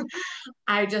so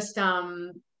I just,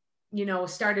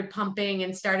 started pumping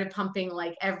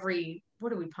like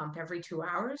what do we pump? Every 2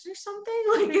 hours or something?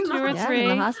 Like in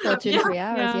the hospital, 2 to 3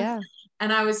 hours. Yeah.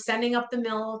 And I was sending up the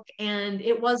milk, and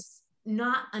it was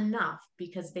not enough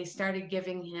because they started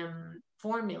giving him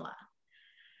formula.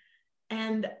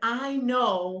 And I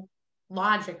know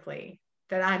logically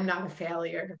that I'm not a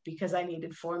failure because I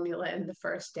needed formula in the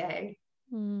first day.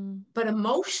 Mm. But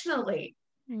emotionally,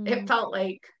 it felt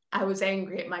like I was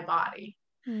angry at my body.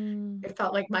 Mm. It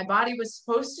felt like my body was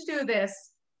supposed to do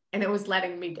this, and it was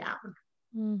letting me down.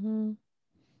 Mm-hmm.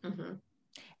 Mm-hmm.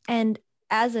 And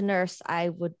as a nurse, I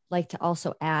would like to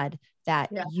also add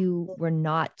that you were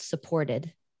not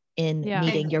supported in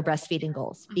meeting your breastfeeding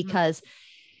goals. Mm-hmm. Because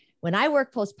when I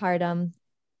work postpartum,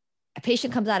 a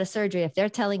patient comes out of surgery, if they're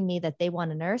telling me that they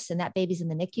want a nurse and that baby's in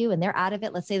the NICU and they're out of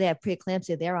it, let's say they have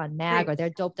preeclampsia, they're on MAG or they're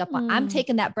doped up. I'm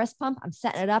taking that breast pump, I'm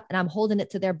setting it up, and I'm holding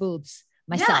it to their boobs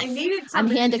myself. I'm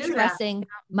hand expressing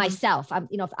myself.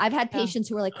 If I've had patients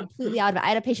who were like completely out of it. I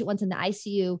had a patient once in the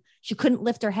ICU. She couldn't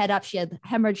lift her head up. She had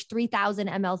hemorrhaged 3,000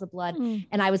 mLs of blood.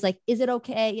 And I was like, is it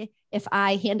okay if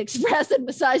I hand express and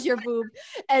massage your boob?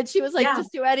 And she was like,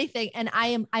 just do anything. And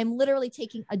I'm literally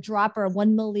taking a dropper,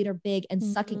 1 milliliter big, and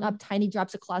sucking up tiny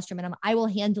drops of colostrum. And I will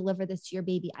hand deliver this to your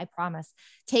baby. I promise.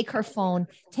 Take her phone,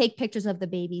 take pictures of the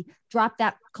baby, drop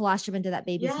that colostrum into that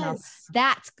baby's mouth.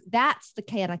 That's the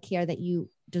kind of care that you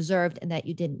deserved and that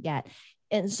you didn't get.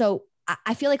 And so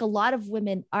I feel like a lot of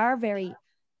women are very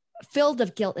filled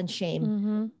of guilt and shame.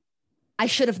 Mm-hmm. I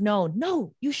should have known.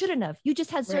 No, you shouldn't have. You just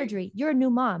had surgery. You're a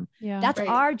new mom. Yeah. That's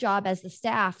our job as the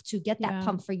staff to get that Yeah.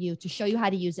 pump for you, to show you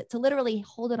how to use it, to literally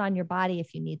hold it on your body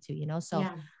if you need to, you know? So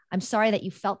Yeah. I'm sorry that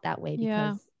you felt that way,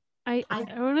 Yeah. because I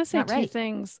want to say not two right.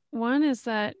 things. One is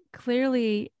that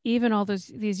clearly, even all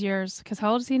these years, because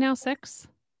how old is he now? 6?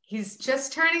 He's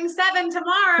just turning 7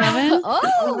 tomorrow. 7?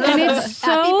 Oh, And it's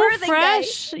happy so birthing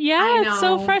fresh. day. Yeah, I it's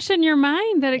so know. fresh in your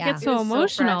mind that it Yeah. gets It so is so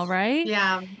emotional, fresh. right?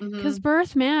 Yeah. Because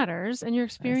birth matters and your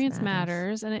experience matters.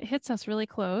 matters, and it hits us really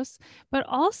close. But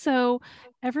also,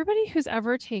 everybody who's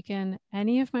ever taken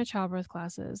any of my childbirth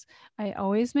classes, I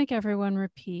always make everyone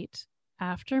repeat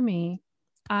after me,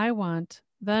 I want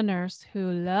the nurse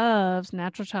who loves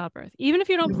natural childbirth, even if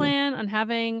you don't Mhm. plan on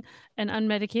having an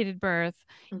unmedicated birth,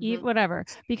 Mhm. whatever.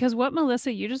 Because what,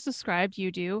 Melissa, you just described,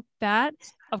 you do that.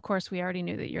 Of course, we already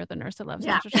knew that you're the nurse that loves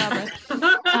Yeah. natural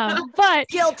childbirth. But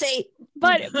Guilty.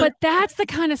 but that's the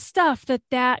kind of stuff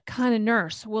that kind of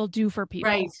nurse will do for people.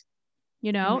 Right.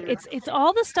 You know, Mhm. it's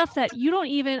all the stuff that you don't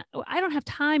even, I don't have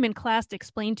time in class to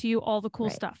explain to you all the cool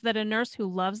Right. stuff that a nurse who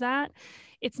loves that.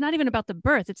 It's not even about the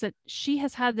birth. It's that she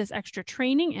has had this extra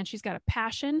training and she's got a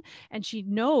passion and she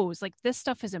knows like this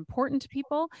stuff is important to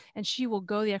people and she will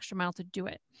go the extra mile to do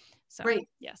it. So, Right.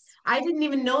 yes. I didn't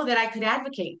even know that I could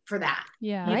advocate for that.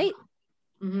 Yeah. Right.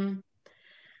 Mm-hmm.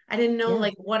 I didn't know Yeah.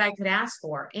 like what I could ask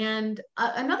for. And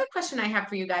another question I have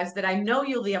for you guys that I know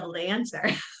you'll be able to answer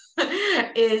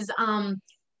is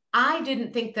I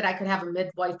didn't think that I could have a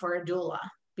midwife or a doula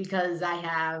because I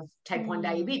have type 1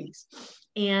 diabetes.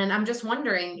 And I'm just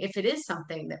wondering if it is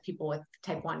something that people with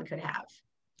type 1 could have.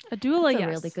 A doula, That's a yes.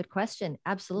 really good question.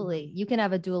 Absolutely. You can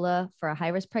have a doula for a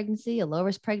high-risk pregnancy, a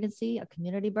low-risk pregnancy, a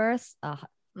community birth, a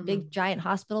big giant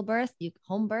hospital birth,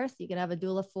 home birth. You can have a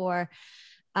doula for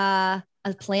a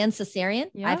planned cesarean.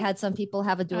 Yeah. I've had some people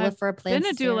have a doula for a planned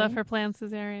Been a cesarean. doula for planned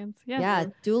cesareans. Yeah. Yeah.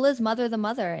 Doulas mother the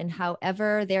mother, and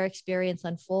however their experience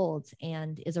unfolds,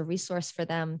 and is a resource for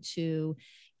them to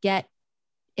get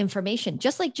information.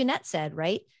 Just like Jeanette said,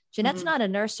 right? Jeanette's not a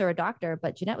nurse or a doctor,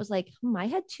 but Jeanette was like, I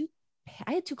had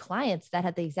two clients that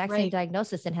had the exact same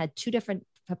diagnosis and had 2 different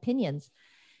opinions.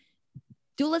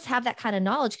 Doulas have that kind of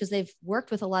knowledge because they've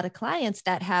worked with a lot of clients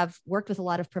that have worked with a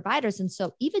lot of providers. And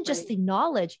so even just the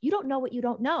knowledge, you don't know what you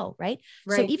don't know, right?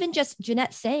 So even just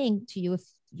Jeanette saying to you, if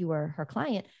you were her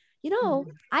client,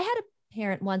 I had a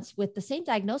parent once with the same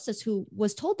diagnosis who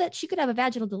was told that she could have a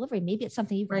vaginal delivery. Maybe it's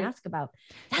something you can ask about.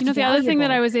 That's the other thing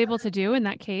that I was able to do in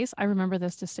that case, I remember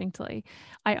this distinctly.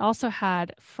 I also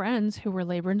had friends who were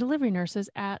labor and delivery nurses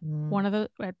at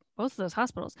at both of those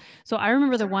hospitals. So I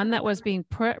remember the one that was being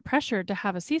pressured to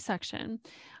have a C-section.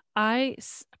 I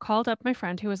called up my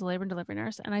friend who was a labor and delivery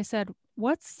nurse and I said,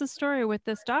 what's the story with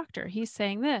this doctor? He's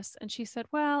saying this. And she said,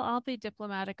 well, I'll be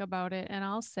diplomatic about it. And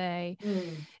I'll say,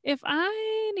 if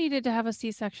I needed to have a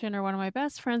C-section or one of my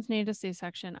best friends needed a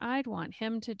C-section, I'd want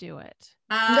him to do it.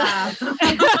 And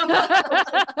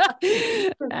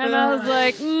I was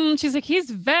like, she's like, he's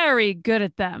very good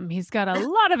at them. He's got a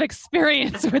lot of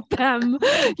experience with them,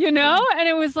 And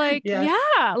it was like,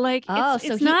 like,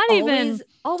 it's not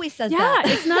always says that.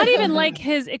 It's not even like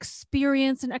his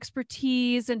experience and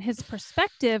expertise and his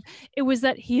perspective. It was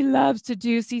that he loves to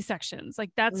do C-sections.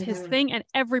 Like that's his thing. And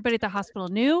everybody at the hospital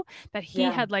knew that he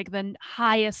had like the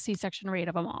highest C-section rate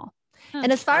of them all.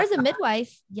 And as far as a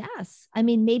midwife, yes. I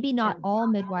mean, maybe not all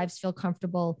midwives feel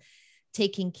comfortable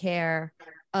taking care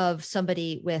of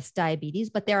somebody with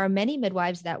diabetes, but there are many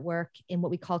midwives that work in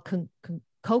what we call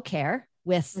co-care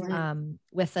with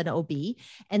an OB.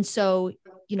 And so,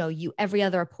 you every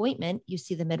other appointment, you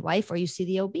see the midwife or you see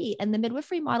the OB. And the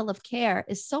midwifery model of care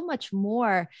is so much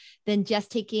more than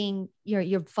just taking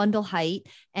your fundal height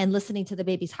and listening to the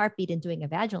baby's heartbeat and doing a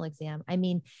vaginal exam. I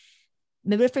mean,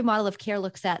 midwifery model of care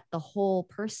looks at the whole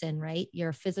person, right?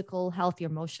 Your physical health, your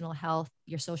emotional health,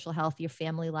 your social health, your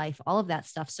family life, all of that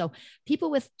stuff. So people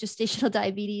with gestational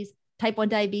diabetes, type 1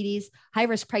 diabetes, high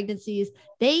risk pregnancies,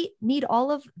 they need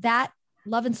all of that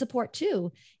love and support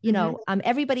too.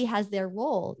 Everybody has their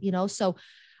role, so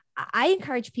I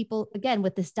encourage people, again,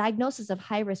 with this diagnosis of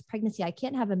high risk pregnancy, I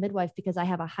can't have a midwife because I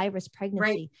have a high risk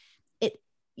pregnancy.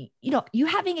 You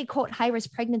having a quote high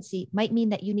risk pregnancy might mean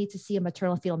that you need to see a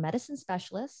maternal fetal medicine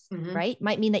specialist, right?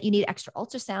 Might mean that you need extra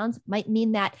ultrasounds, might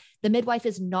mean that the midwife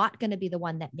is not going to be the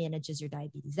one that manages your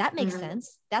diabetes. That makes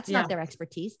sense. That's not their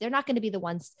expertise. They're not going to be the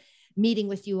ones meeting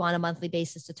with you on a monthly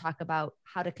basis to talk about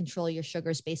how to control your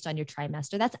sugars based on your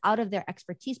trimester. That's out of their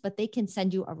expertise, but they can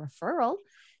send you a referral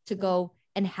to go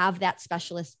and have that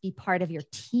specialist be part of your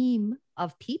team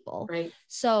of people. Right.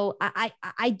 So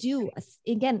I do,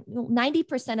 again,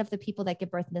 90% of the people that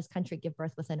give birth in this country give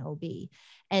birth with an OB,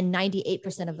 and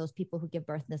 98% of those people who give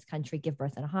birth in this country give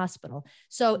birth in a hospital.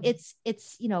 So it's,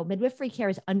 midwifery care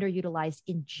is underutilized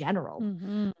in general.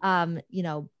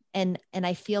 And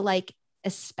I feel like,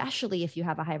 especially if you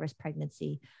have a high risk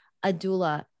pregnancy, a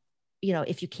doula,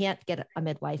 if you can't get a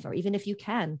midwife, or even if you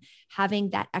can, having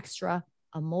that extra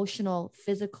emotional,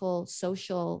 physical,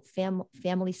 social,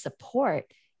 family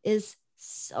support is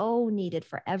so needed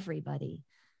for everybody.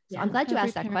 So I'm glad you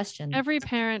asked that question. Every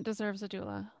parent deserves a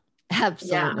doula.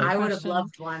 Absolutely. Yeah, I would have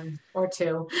loved one or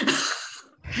two.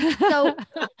 So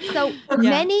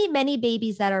many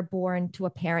babies that are born to a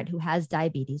parent who has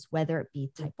diabetes, whether it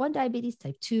be type 1 diabetes,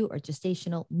 type 2, or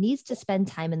gestational, needs to spend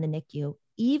time in the NICU,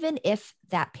 even if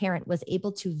that parent was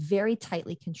able to very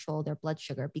tightly control their blood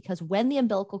sugar. Because when the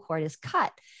umbilical cord is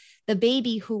cut, the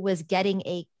baby who was getting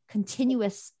a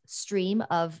continuous stream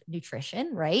of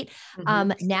nutrition, right,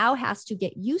 now has to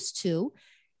get used to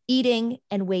eating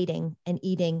and waiting and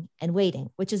eating and waiting,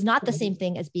 which is not the same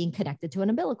thing as being connected to an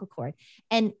umbilical cord.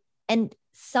 And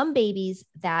some babies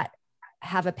that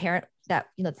have a parent that,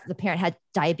 the parent had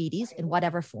diabetes in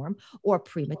whatever form, or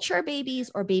premature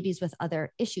babies, or babies with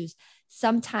other issues,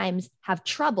 sometimes have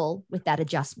trouble with that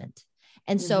adjustment.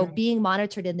 And so being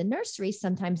monitored in the nursery,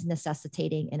 sometimes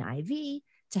necessitating an IV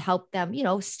to help them,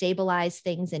 stabilize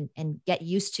things and get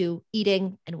used to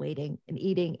eating and waiting and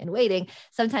eating and waiting.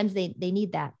 Sometimes they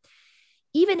need that.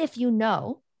 Even if you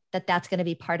know that that's going to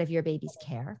be part of your baby's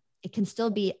care, it can still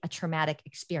be a traumatic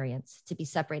experience to be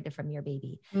separated from your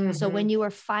baby. So when you were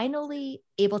finally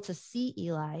able to see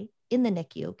Eli in the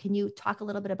NICU, can you talk a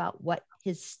little bit about what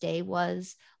his stay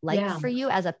was like for you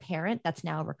as a parent that's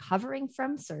now recovering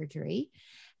from surgery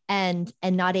and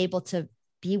not able to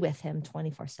be with him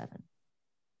 24/7?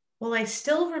 Well, I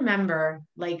still remember,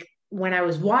 like, when I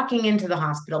was walking into the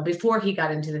hospital before he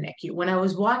got into the NICU, when I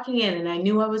was walking in and I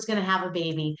knew I was going to have a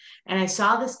baby, and I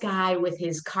saw this guy with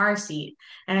his car seat,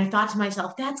 and I thought to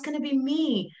myself, that's going to be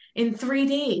me in 3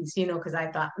 days, because I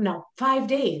thought, no, 5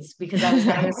 days, because I was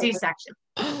having a C-section.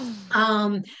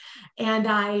 And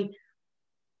I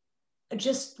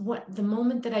just, the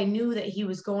moment that I knew that he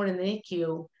was going in the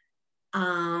NICU,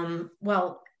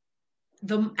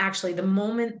 the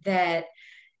moment that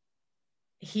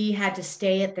he had to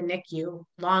stay at the NICU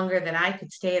longer than I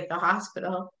could stay at the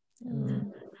hospital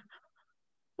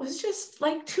was just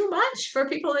like too much for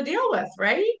people to deal with,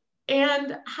 right?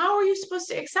 And how are you supposed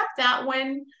to accept that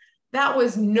when that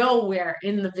was nowhere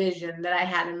in the vision that I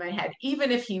had in my head?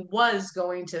 Even if he was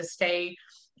going to stay,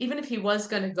 even if he was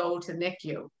going to go to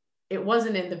NICU, it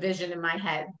wasn't in the vision in my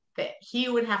head that he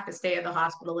would have to stay at the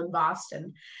hospital in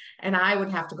Boston and I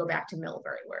would have to go back to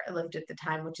Millbury, where I lived at the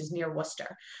time, which is near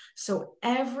Worcester. So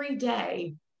every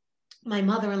day, my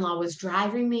mother-in-law was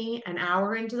driving me an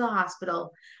hour into the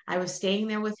hospital. I was staying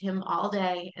there with him all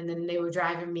day, and then they were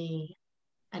driving me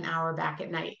an hour back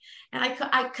at night. And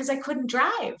because I couldn't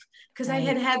drive, because I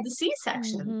had the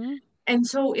C-section. And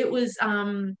so it was,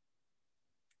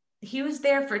 he was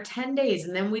there for 10 days,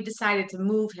 and then we decided to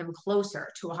move him closer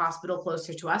to a hospital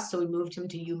closer to us. So we moved him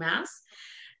to UMass.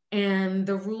 And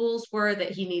the rules were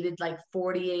that he needed like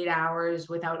 48 hours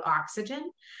without oxygen.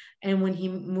 And when he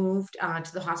moved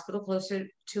to the hospital closer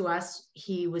to us,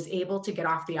 he was able to get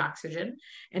off the oxygen.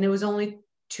 And it was only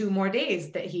 2 more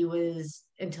days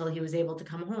until he was able to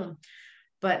come home.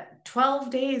 But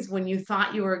 12 days when you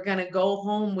thought you were going to go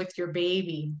home with your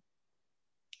baby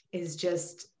is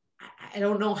just, I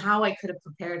don't know how I could have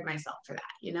prepared myself for that,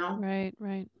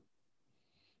 Right.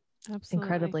 Absolutely.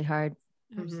 Incredibly hard.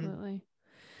 Absolutely.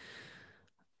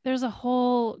 There's a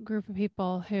whole group of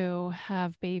people who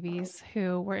have babies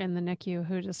who were in the NICU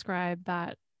who describe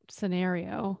that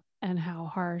scenario and how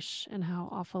harsh and how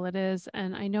awful it is.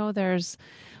 And I know there's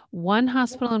one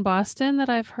hospital in Boston that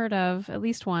I've heard of, at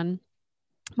least one,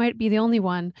 might be the only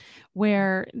one,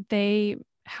 where they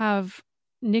have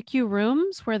NICU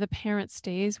rooms where the parent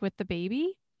stays with the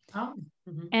baby. Oh.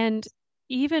 And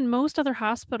even most other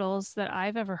hospitals that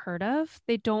I've ever heard of,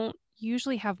 they don't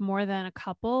usually have more than a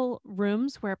couple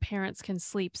rooms where parents can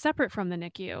sleep separate from the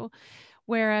NICU.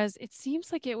 Whereas it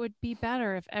seems like it would be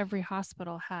better if every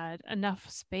hospital had enough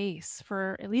space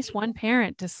for at least one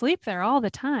parent to sleep there all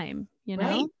the time,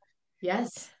 Right.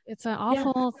 Yes. It's an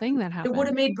awful thing that happened. It would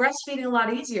have made breastfeeding a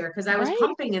lot easier because I was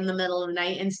pumping in the middle of the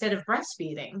night instead of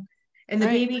breastfeeding. And the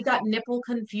baby got nipple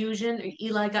confusion.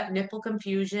 Eli got nipple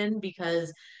confusion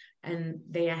and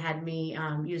they had me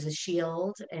use a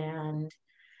shield, and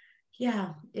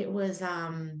it was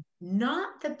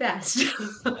not the best.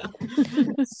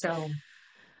 So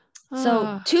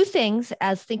So two things,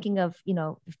 as thinking of,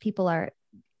 if people are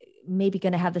maybe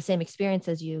going to have the same experience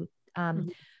as you,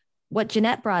 what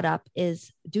Jeanette brought up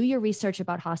is do your research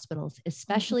about hospitals,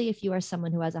 especially if you are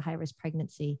someone who has a high risk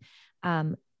pregnancy.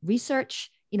 Research,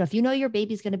 if you know your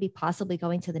baby's going to be possibly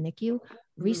going to the NICU,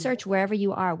 research wherever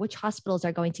you are, which hospitals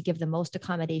are going to give the most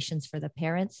accommodations for the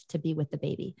parents to be with the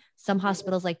baby. Some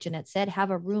hospitals, like Jeanette said, have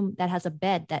a room that has a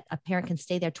bed that a parent can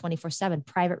stay there 24/7,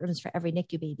 private rooms for every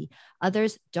NICU baby.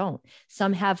 Others don't.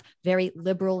 Some have very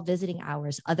liberal visiting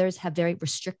hours. Others have very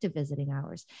restrictive visiting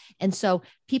hours. And so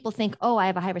people think, oh, I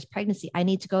have a high risk pregnancy, I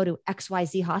need to go to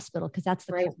XYZ hospital because that's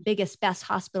the biggest, best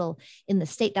hospital in the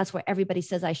state. That's where everybody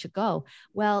says I should go.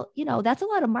 Well, that's a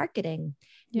lot of marketing.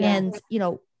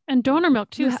 And donor milk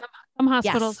too. Some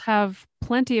hospitals have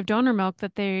plenty of donor milk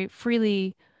that they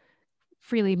freely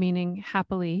meaning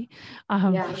happily,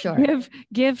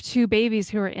 give to babies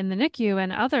who are in the NICU,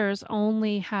 and others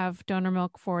only have donor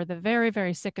milk for the very,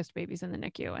 very sickest babies in the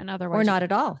NICU, and otherwise, or not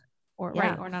at all, or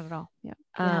not at all. Yeah.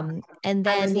 And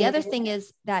then the other thing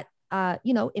is that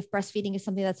if breastfeeding is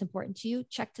something that's important to you,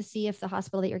 check to see if the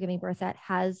hospital that you're giving birth at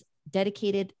has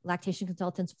dedicated lactation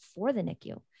consultants for the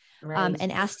NICU.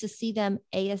 And ask to see them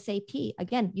ASAP.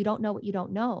 Again, you don't know what you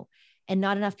don't know. And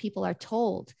not enough people are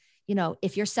told,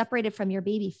 if you're separated from your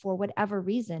baby for whatever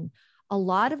reason, a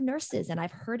lot of nurses, and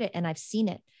I've heard it and I've seen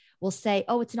it, will say,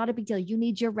 oh, it's not a big deal. You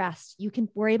need your rest. You can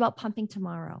worry about pumping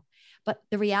tomorrow. But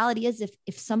the reality is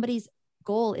if somebody's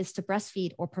goal is to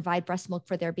breastfeed or provide breast milk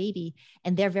for their baby,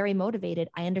 and they're very motivated,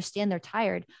 I understand they're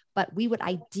tired, but we would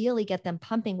ideally get them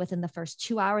pumping within the first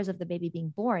 2 hours of the baby being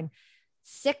born.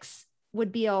 6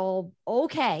 would be all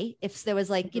okay if there was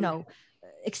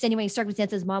extenuating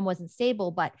circumstances, mom wasn't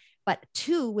stable, but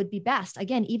 2 would be best.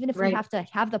 Again, even if we have to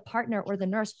have the partner or the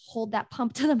nurse hold that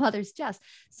pump to the mother's chest,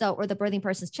 or the birthing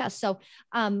person's chest. So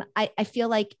I feel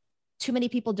like too many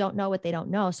people don't know what they don't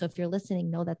know. So if you're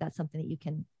listening, know that that's something that you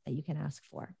can ask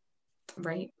for.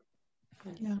 Right.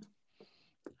 Yeah.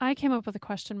 I came up with a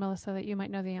question, Melissa, that you might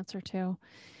know the answer to.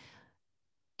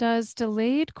 Does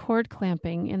delayed cord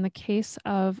clamping in the case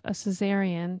of a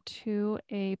cesarean to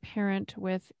a parent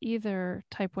with either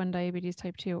type 1 diabetes,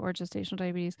 type 2, or gestational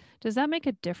diabetes, does that make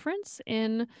a difference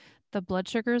in the blood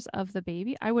sugars of the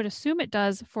baby? I would assume it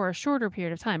does for a shorter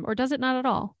period of time, or does it not at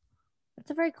all?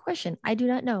 That's a very good question. I do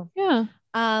not know. Yeah.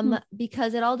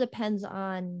 Because it all depends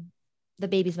on the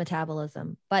baby's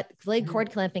metabolism, but delayed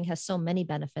cord clamping has so many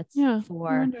benefits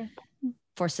for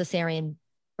cesarean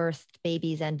birthed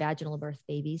babies and vaginal birth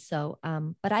babies. So,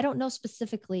 but I don't know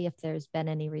specifically if there's been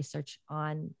any research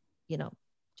on,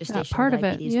 gestational part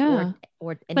diabetes of it. Yeah.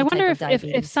 or any I wonder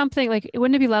if something like,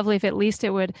 wouldn't it be lovely if at least it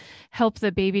would help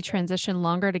the baby transition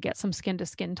longer to get some skin to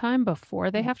skin time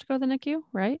before they have to go to the NICU,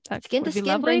 right? That skin to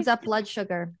skin brings up blood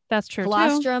sugar. That's true.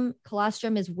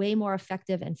 Colostrum is way more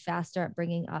effective and faster at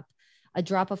bringing up. A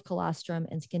drop of colostrum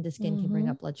and skin to skin can bring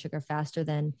up blood sugar faster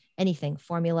than anything,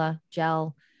 formula,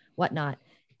 gel, whatnot.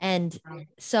 And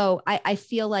so I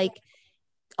feel like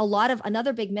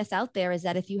another big myth out there is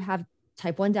that if you have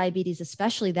type 1 diabetes,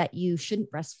 especially, that you shouldn't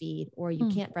breastfeed or you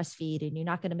can't breastfeed and you're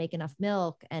not going to make enough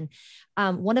milk. And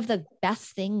one of the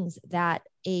best things that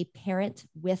a parent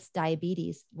with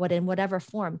diabetes, in whatever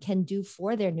form, can do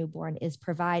for their newborn is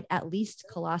provide at least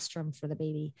colostrum for the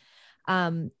baby.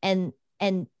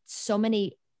 And so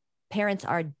many parents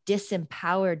are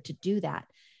disempowered to do that.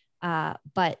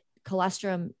 But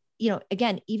colostrum,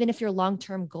 again, even if your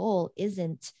long-term goal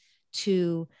isn't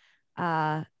to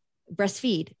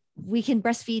breastfeed, we can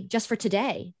breastfeed just for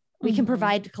today. We can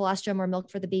provide colostrum or milk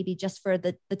for the baby just for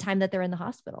the time that they're in the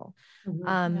hospital.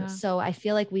 So I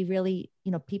feel like we really,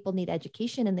 people need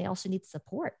education and they also need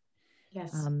support.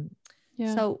 Yes.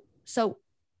 So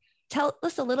tell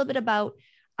us a little bit about,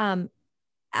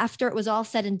 after it was all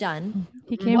said and done,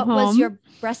 what was your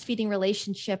breastfeeding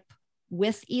relationship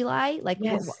with Eli?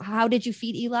 How did you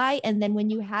feed Eli? And then when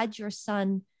you had your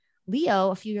son, Leo,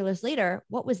 a few years later,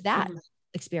 what was that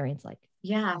experience like?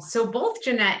 Yeah. So both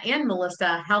Jeanette and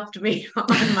Melissa helped me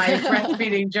on my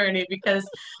breastfeeding journey, because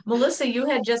Melissa, you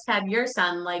had just had your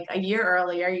son like a year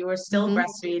earlier. You were still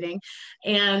breastfeeding,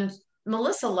 and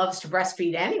Melissa loves to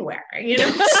breastfeed anywhere,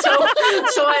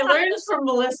 so I learned from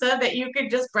Melissa that you could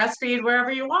just breastfeed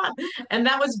wherever you want. And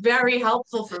that was very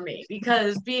helpful for me,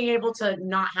 because being able to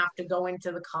not have to go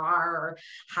into the car or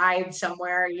hide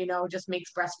somewhere, just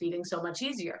makes breastfeeding so much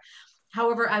easier.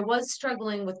 However, I was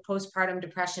struggling with postpartum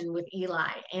depression with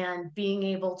Eli, and being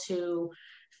able to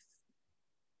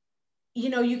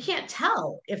you can't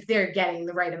tell if they're getting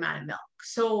the right amount of milk.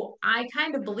 So I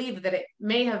kind of believe that it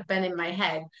may have been in my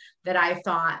head that I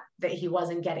thought that he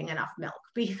wasn't getting enough milk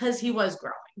because he was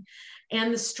growing.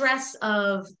 And the stress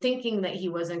of thinking that he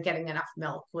wasn't getting enough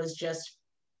milk was just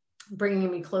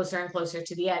bringing me closer and closer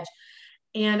to the edge.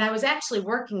 And I was actually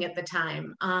working at the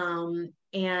time.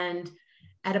 And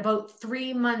at about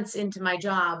 3 months into my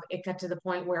job, it got to the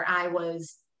point where I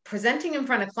was presenting in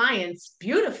front of clients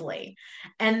beautifully.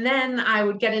 And then I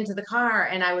would get into the car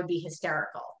and I would be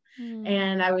hysterical.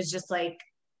 And I was just like,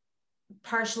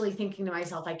 partially thinking to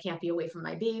myself, I can't be away from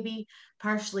my baby,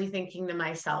 partially thinking to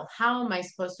myself, how am I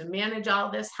supposed to manage all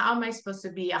this? How am I supposed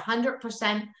to be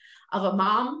 100% of a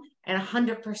mom and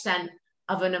 100%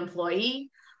 of an employee?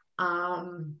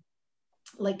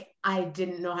 Like I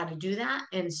didn't know how to do that.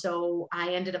 And so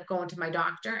I ended up going to my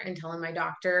doctor and telling my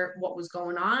doctor what was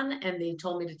going on. And they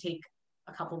told me to take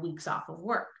a couple of weeks off of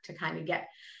work to kind of get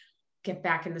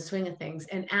back in the swing of things.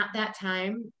 And at that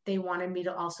time, they wanted me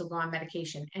to also go on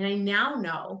medication. And I now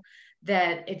know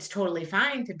that it's totally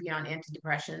fine to be on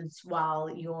antidepressants while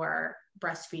you're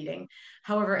breastfeeding.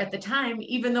 However, at the time,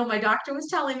 even though my doctor was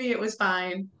telling me it was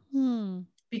fine,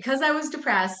 because I was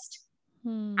depressed,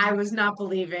 I was not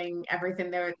believing everything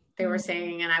they were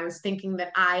saying. And I was thinking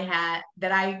that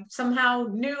I somehow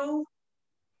knew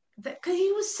that, because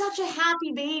he was such a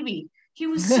happy baby. He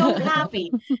was so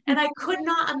happy. And I could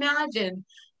not imagine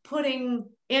putting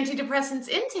antidepressants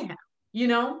into him,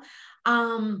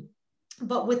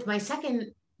 But with my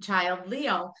second child,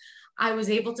 Leo, I was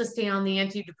able to stay on the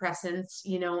antidepressants,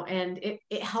 and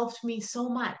it helped me so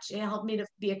much. It helped me to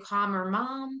be a calmer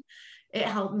mom. It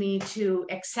helped me to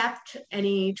accept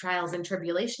any trials and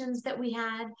tribulations that we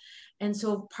had. And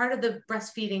so part of the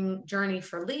breastfeeding journey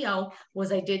for Leo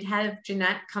was I did have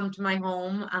Jeanette come to my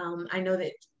home. I know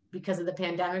that because of the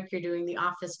pandemic, you're doing the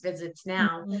office visits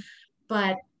now,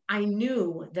 but I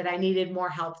knew that I needed more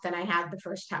help than I had the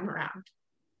first time around,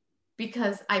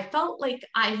 because I felt like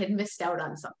I had missed out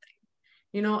on something.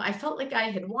 I felt like I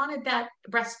had wanted that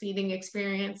breastfeeding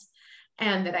experience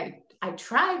and that I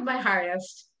tried my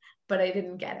hardest, but I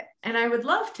didn't get it. And I would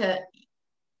love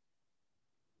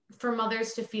for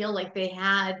mothers to feel like they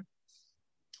had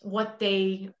what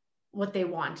they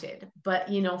wanted, but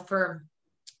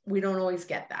we don't always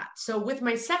get that. So with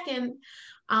my second,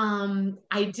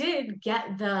 I did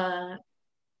get the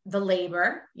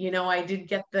labor, I did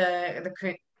get the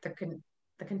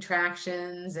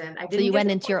contractions, and I didn't. So you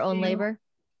went into your own labor?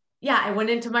 Yeah, I went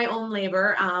into my own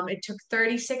labor. It took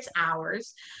 36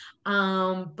 hours.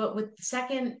 But with the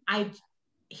second,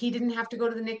 he didn't have to go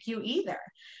to the NICU either.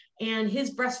 And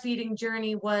his breastfeeding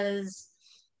journey was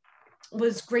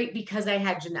great because I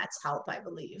had Jeanette's help, I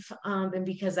believe. And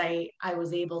because I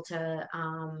was able to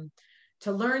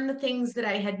learn the things that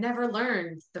I had never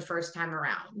learned the first time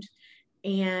around.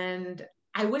 And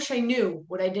I wish I knew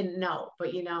what I didn't know,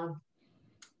 but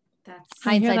that's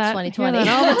hindsight's 2020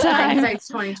 all the time. Hindsight's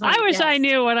 2020. I wish yes. I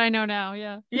knew what I know now.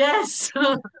 Yeah. Yes.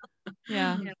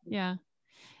 Yeah.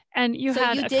 And you so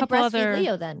had you a did couple breastfeed other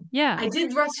Leo then? Yeah. I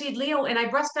did breastfeed Leo, and I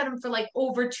breastfed him for like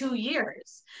over 2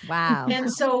 years. Wow.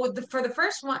 And so for the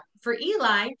first one, for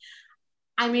Eli,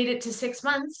 I made it to 6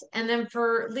 months. And then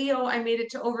for Leo, I made it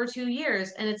to over 2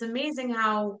 years. And it's amazing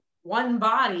how one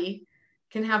body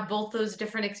can have both those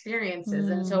different experiences.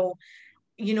 And so,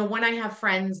 when I have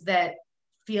friends that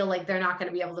feel like they're not going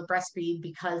to be able to breastfeed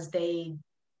because they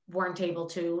weren't able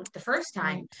to the first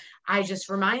time, I just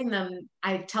remind them,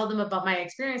 I tell them about my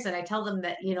experience, and I tell them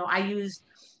that, I use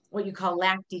what you call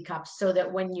lacti cups, so that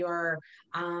when your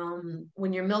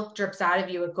milk drips out of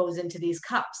you, it goes into these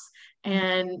cups.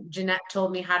 And Jeanette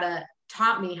taught me how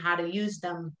to use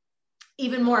them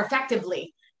even more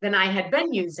effectively than I had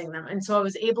been using them. And so I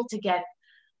was able to get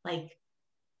like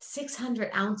 600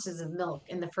 ounces of milk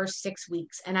in the first 6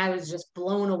 weeks. And I was just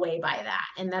blown away by that.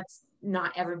 And that's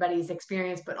not everybody's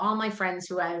experience, but all my friends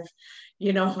who I've,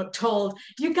 told,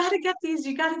 you got to get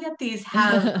these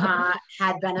have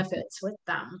had benefits with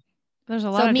them. There's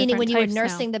a lot so of meaning when you were types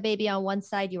nursing now. the baby on one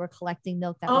side, you were collecting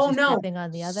milk that was just dripping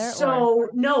on the other? So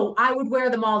no, I would wear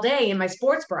them all day in my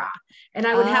sports bra, and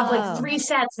I would have like 3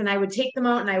 sets, and I would take them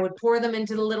out and I would pour them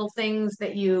into the little things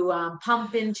that you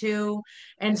pump into.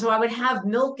 And so I would have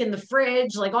milk in the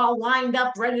fridge, like all lined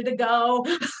up, ready to go.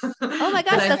 Oh my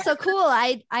gosh, that's so cool.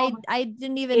 I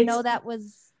didn't even know that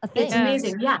was a thing. It's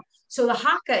amazing. Yeah. So the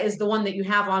Haakaa is the one that you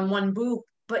have on one boob,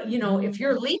 but if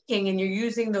you're leaking and you're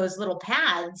using those little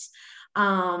pads,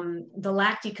 the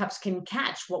lacti cups can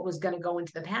catch what was going to go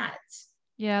into the pads.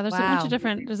 Yeah, there's Wow.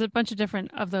 there's a bunch of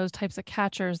different of those types of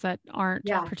catchers that aren't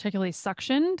Yeah. particularly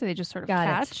suctioned. They just sort of Got it.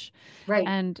 catch. Right.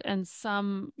 And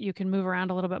some you can move around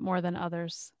a little bit more than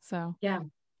others. So Yeah.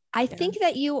 I think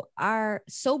that you are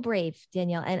so brave,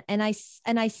 Danielle. And I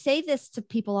say this to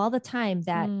people all the time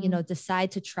that,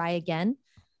 decide to try again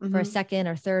for a second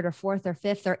or third or fourth or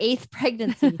fifth or eighth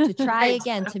pregnancy to try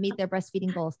again to meet their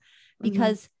breastfeeding goals,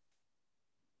 because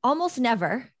almost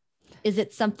never is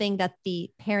it something that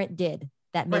the parent did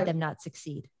that made them not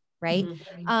succeed. Right.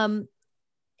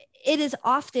 It is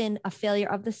often a failure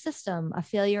of the system, a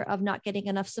failure of not getting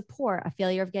enough support, a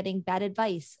failure of getting bad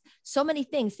advice, so many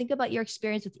things. Think about your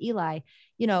experience with Eli.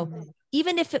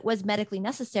 Even if it was medically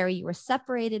necessary, you were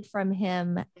separated from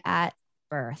him at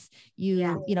birth. He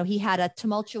had a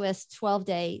tumultuous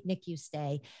 12-day NICU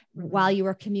stay while you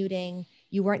were commuting.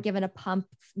 You weren't given a pump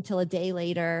until a day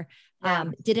later.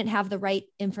 Didn't have the right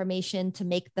information to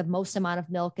make the most amount of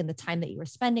milk in the time that you were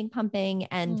spending pumping,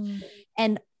 and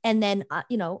then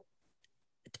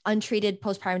untreated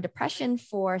postpartum depression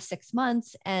for 6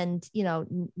 months, and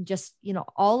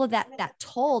all of that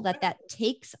toll that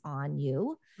takes on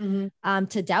you,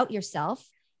 to doubt yourself.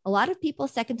 A lot of people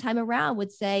second time around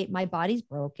would say, my body's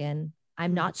broken.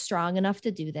 I'm not strong enough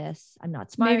to do this. I'm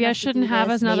not smart. Maybe I shouldn't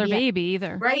have another Maybe baby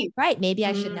either. Right. Maybe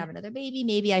I shouldn't have another baby.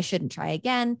 Maybe I shouldn't try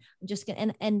again. I'm just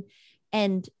gonna,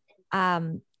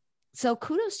 so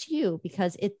kudos to you,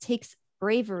 because it takes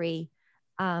bravery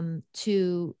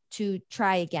to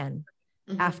try again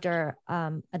after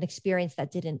an experience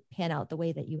that didn't pan out the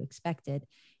way that you expected.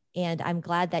 And I'm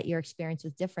glad that your experience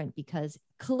was different, because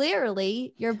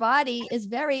clearly your body is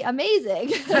very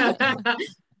amazing.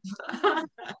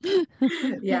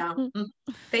 Yeah.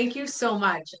 Thank you so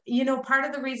much. Part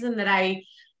of the reason that I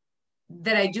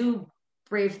do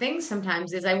brave things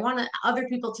sometimes is I want other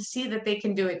people to see that they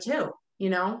can do it too,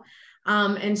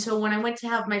 and so when I went to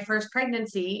have my first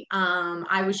pregnancy,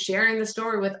 I was sharing the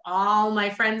story with all my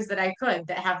friends that I could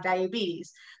that have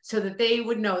diabetes, so that they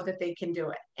would know that they can do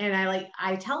it. And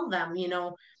I tell them,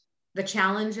 the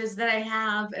challenges that I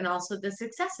have and also the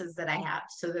successes that I have,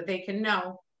 so that they can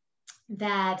know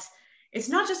that it's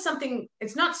not just something,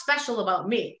 it's not special about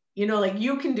me, you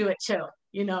can do it too,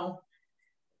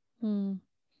 And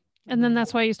then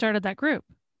that's why you started that group.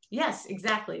 Yes,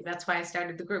 exactly. That's why I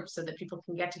started the group, so that people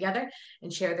can get together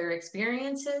and share their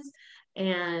experiences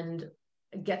and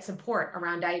get support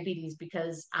around diabetes,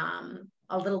 because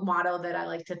a little motto that I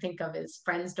like to think of is,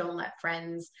 friends don't let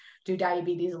friends do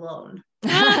diabetes alone.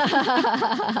 Because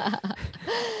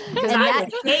I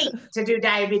would hate to do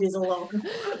diabetes alone.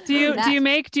 Do you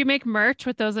make merch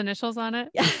with those initials on it?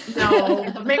 No,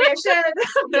 but maybe I should.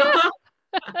 No.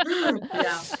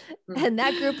 Yeah. And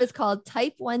that group is called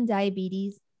Type 1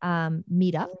 Diabetes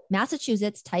Meetup,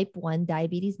 Massachusetts Type 1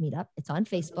 Diabetes Meetup. It's on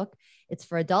Facebook. It's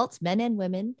for adults, men and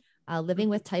women, living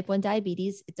with type 1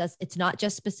 diabetes. It's not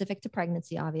just specific to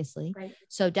pregnancy, obviously. Right.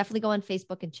 So definitely go on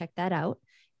Facebook and check that out.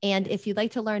 And if you'd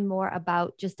like to learn more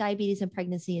about just diabetes and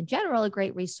pregnancy in general, a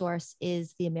great resource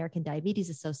is the American Diabetes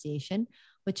Association,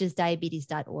 which is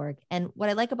diabetes.org. And what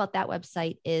I like about that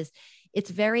website is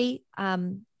it's very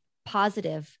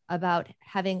positive about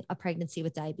having a pregnancy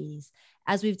with diabetes.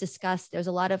 As we've discussed, there's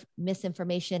a lot of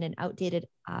misinformation and outdated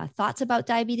thoughts about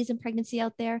diabetes and pregnancy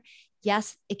out there.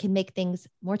 Yes, it can make things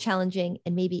more challenging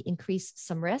and maybe increase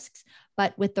some risks,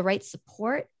 but with the right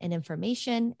support and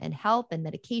information and help and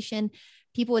medication,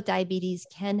 people with diabetes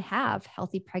can have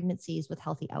healthy pregnancies with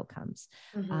healthy outcomes.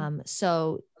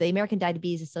 So the American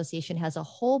Diabetes Association has a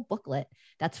whole booklet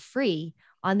that's free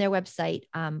on their website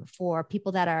for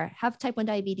people that have type 1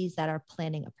 diabetes that are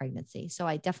planning a pregnancy. So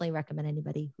I definitely recommend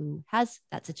anybody who has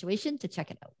that situation to check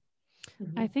it out.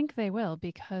 I think they will,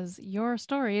 because your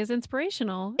story is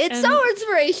inspirational. It's so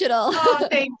inspirational. Oh,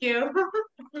 thank you.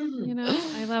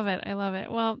 I love it. I love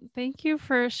it. Well, thank you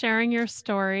for sharing your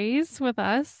stories with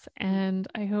us. And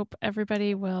I hope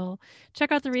everybody will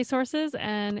check out the resources.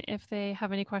 And if they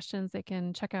have any questions, they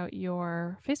can check out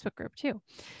your Facebook group too.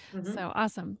 So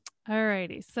awesome. All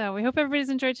righty. So we hope everybody's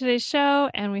enjoyed today's show,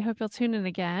 and we hope you'll tune in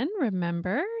again.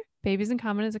 Remember, Babies in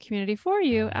Common is a community for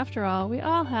you. After all, we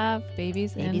all have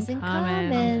babies in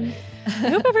common. I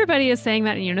hope everybody is saying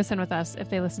that in unison with us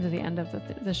if they listen to the end of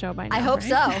the show by now. I hope right?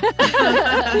 so.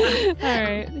 All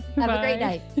right. Have a great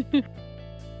night.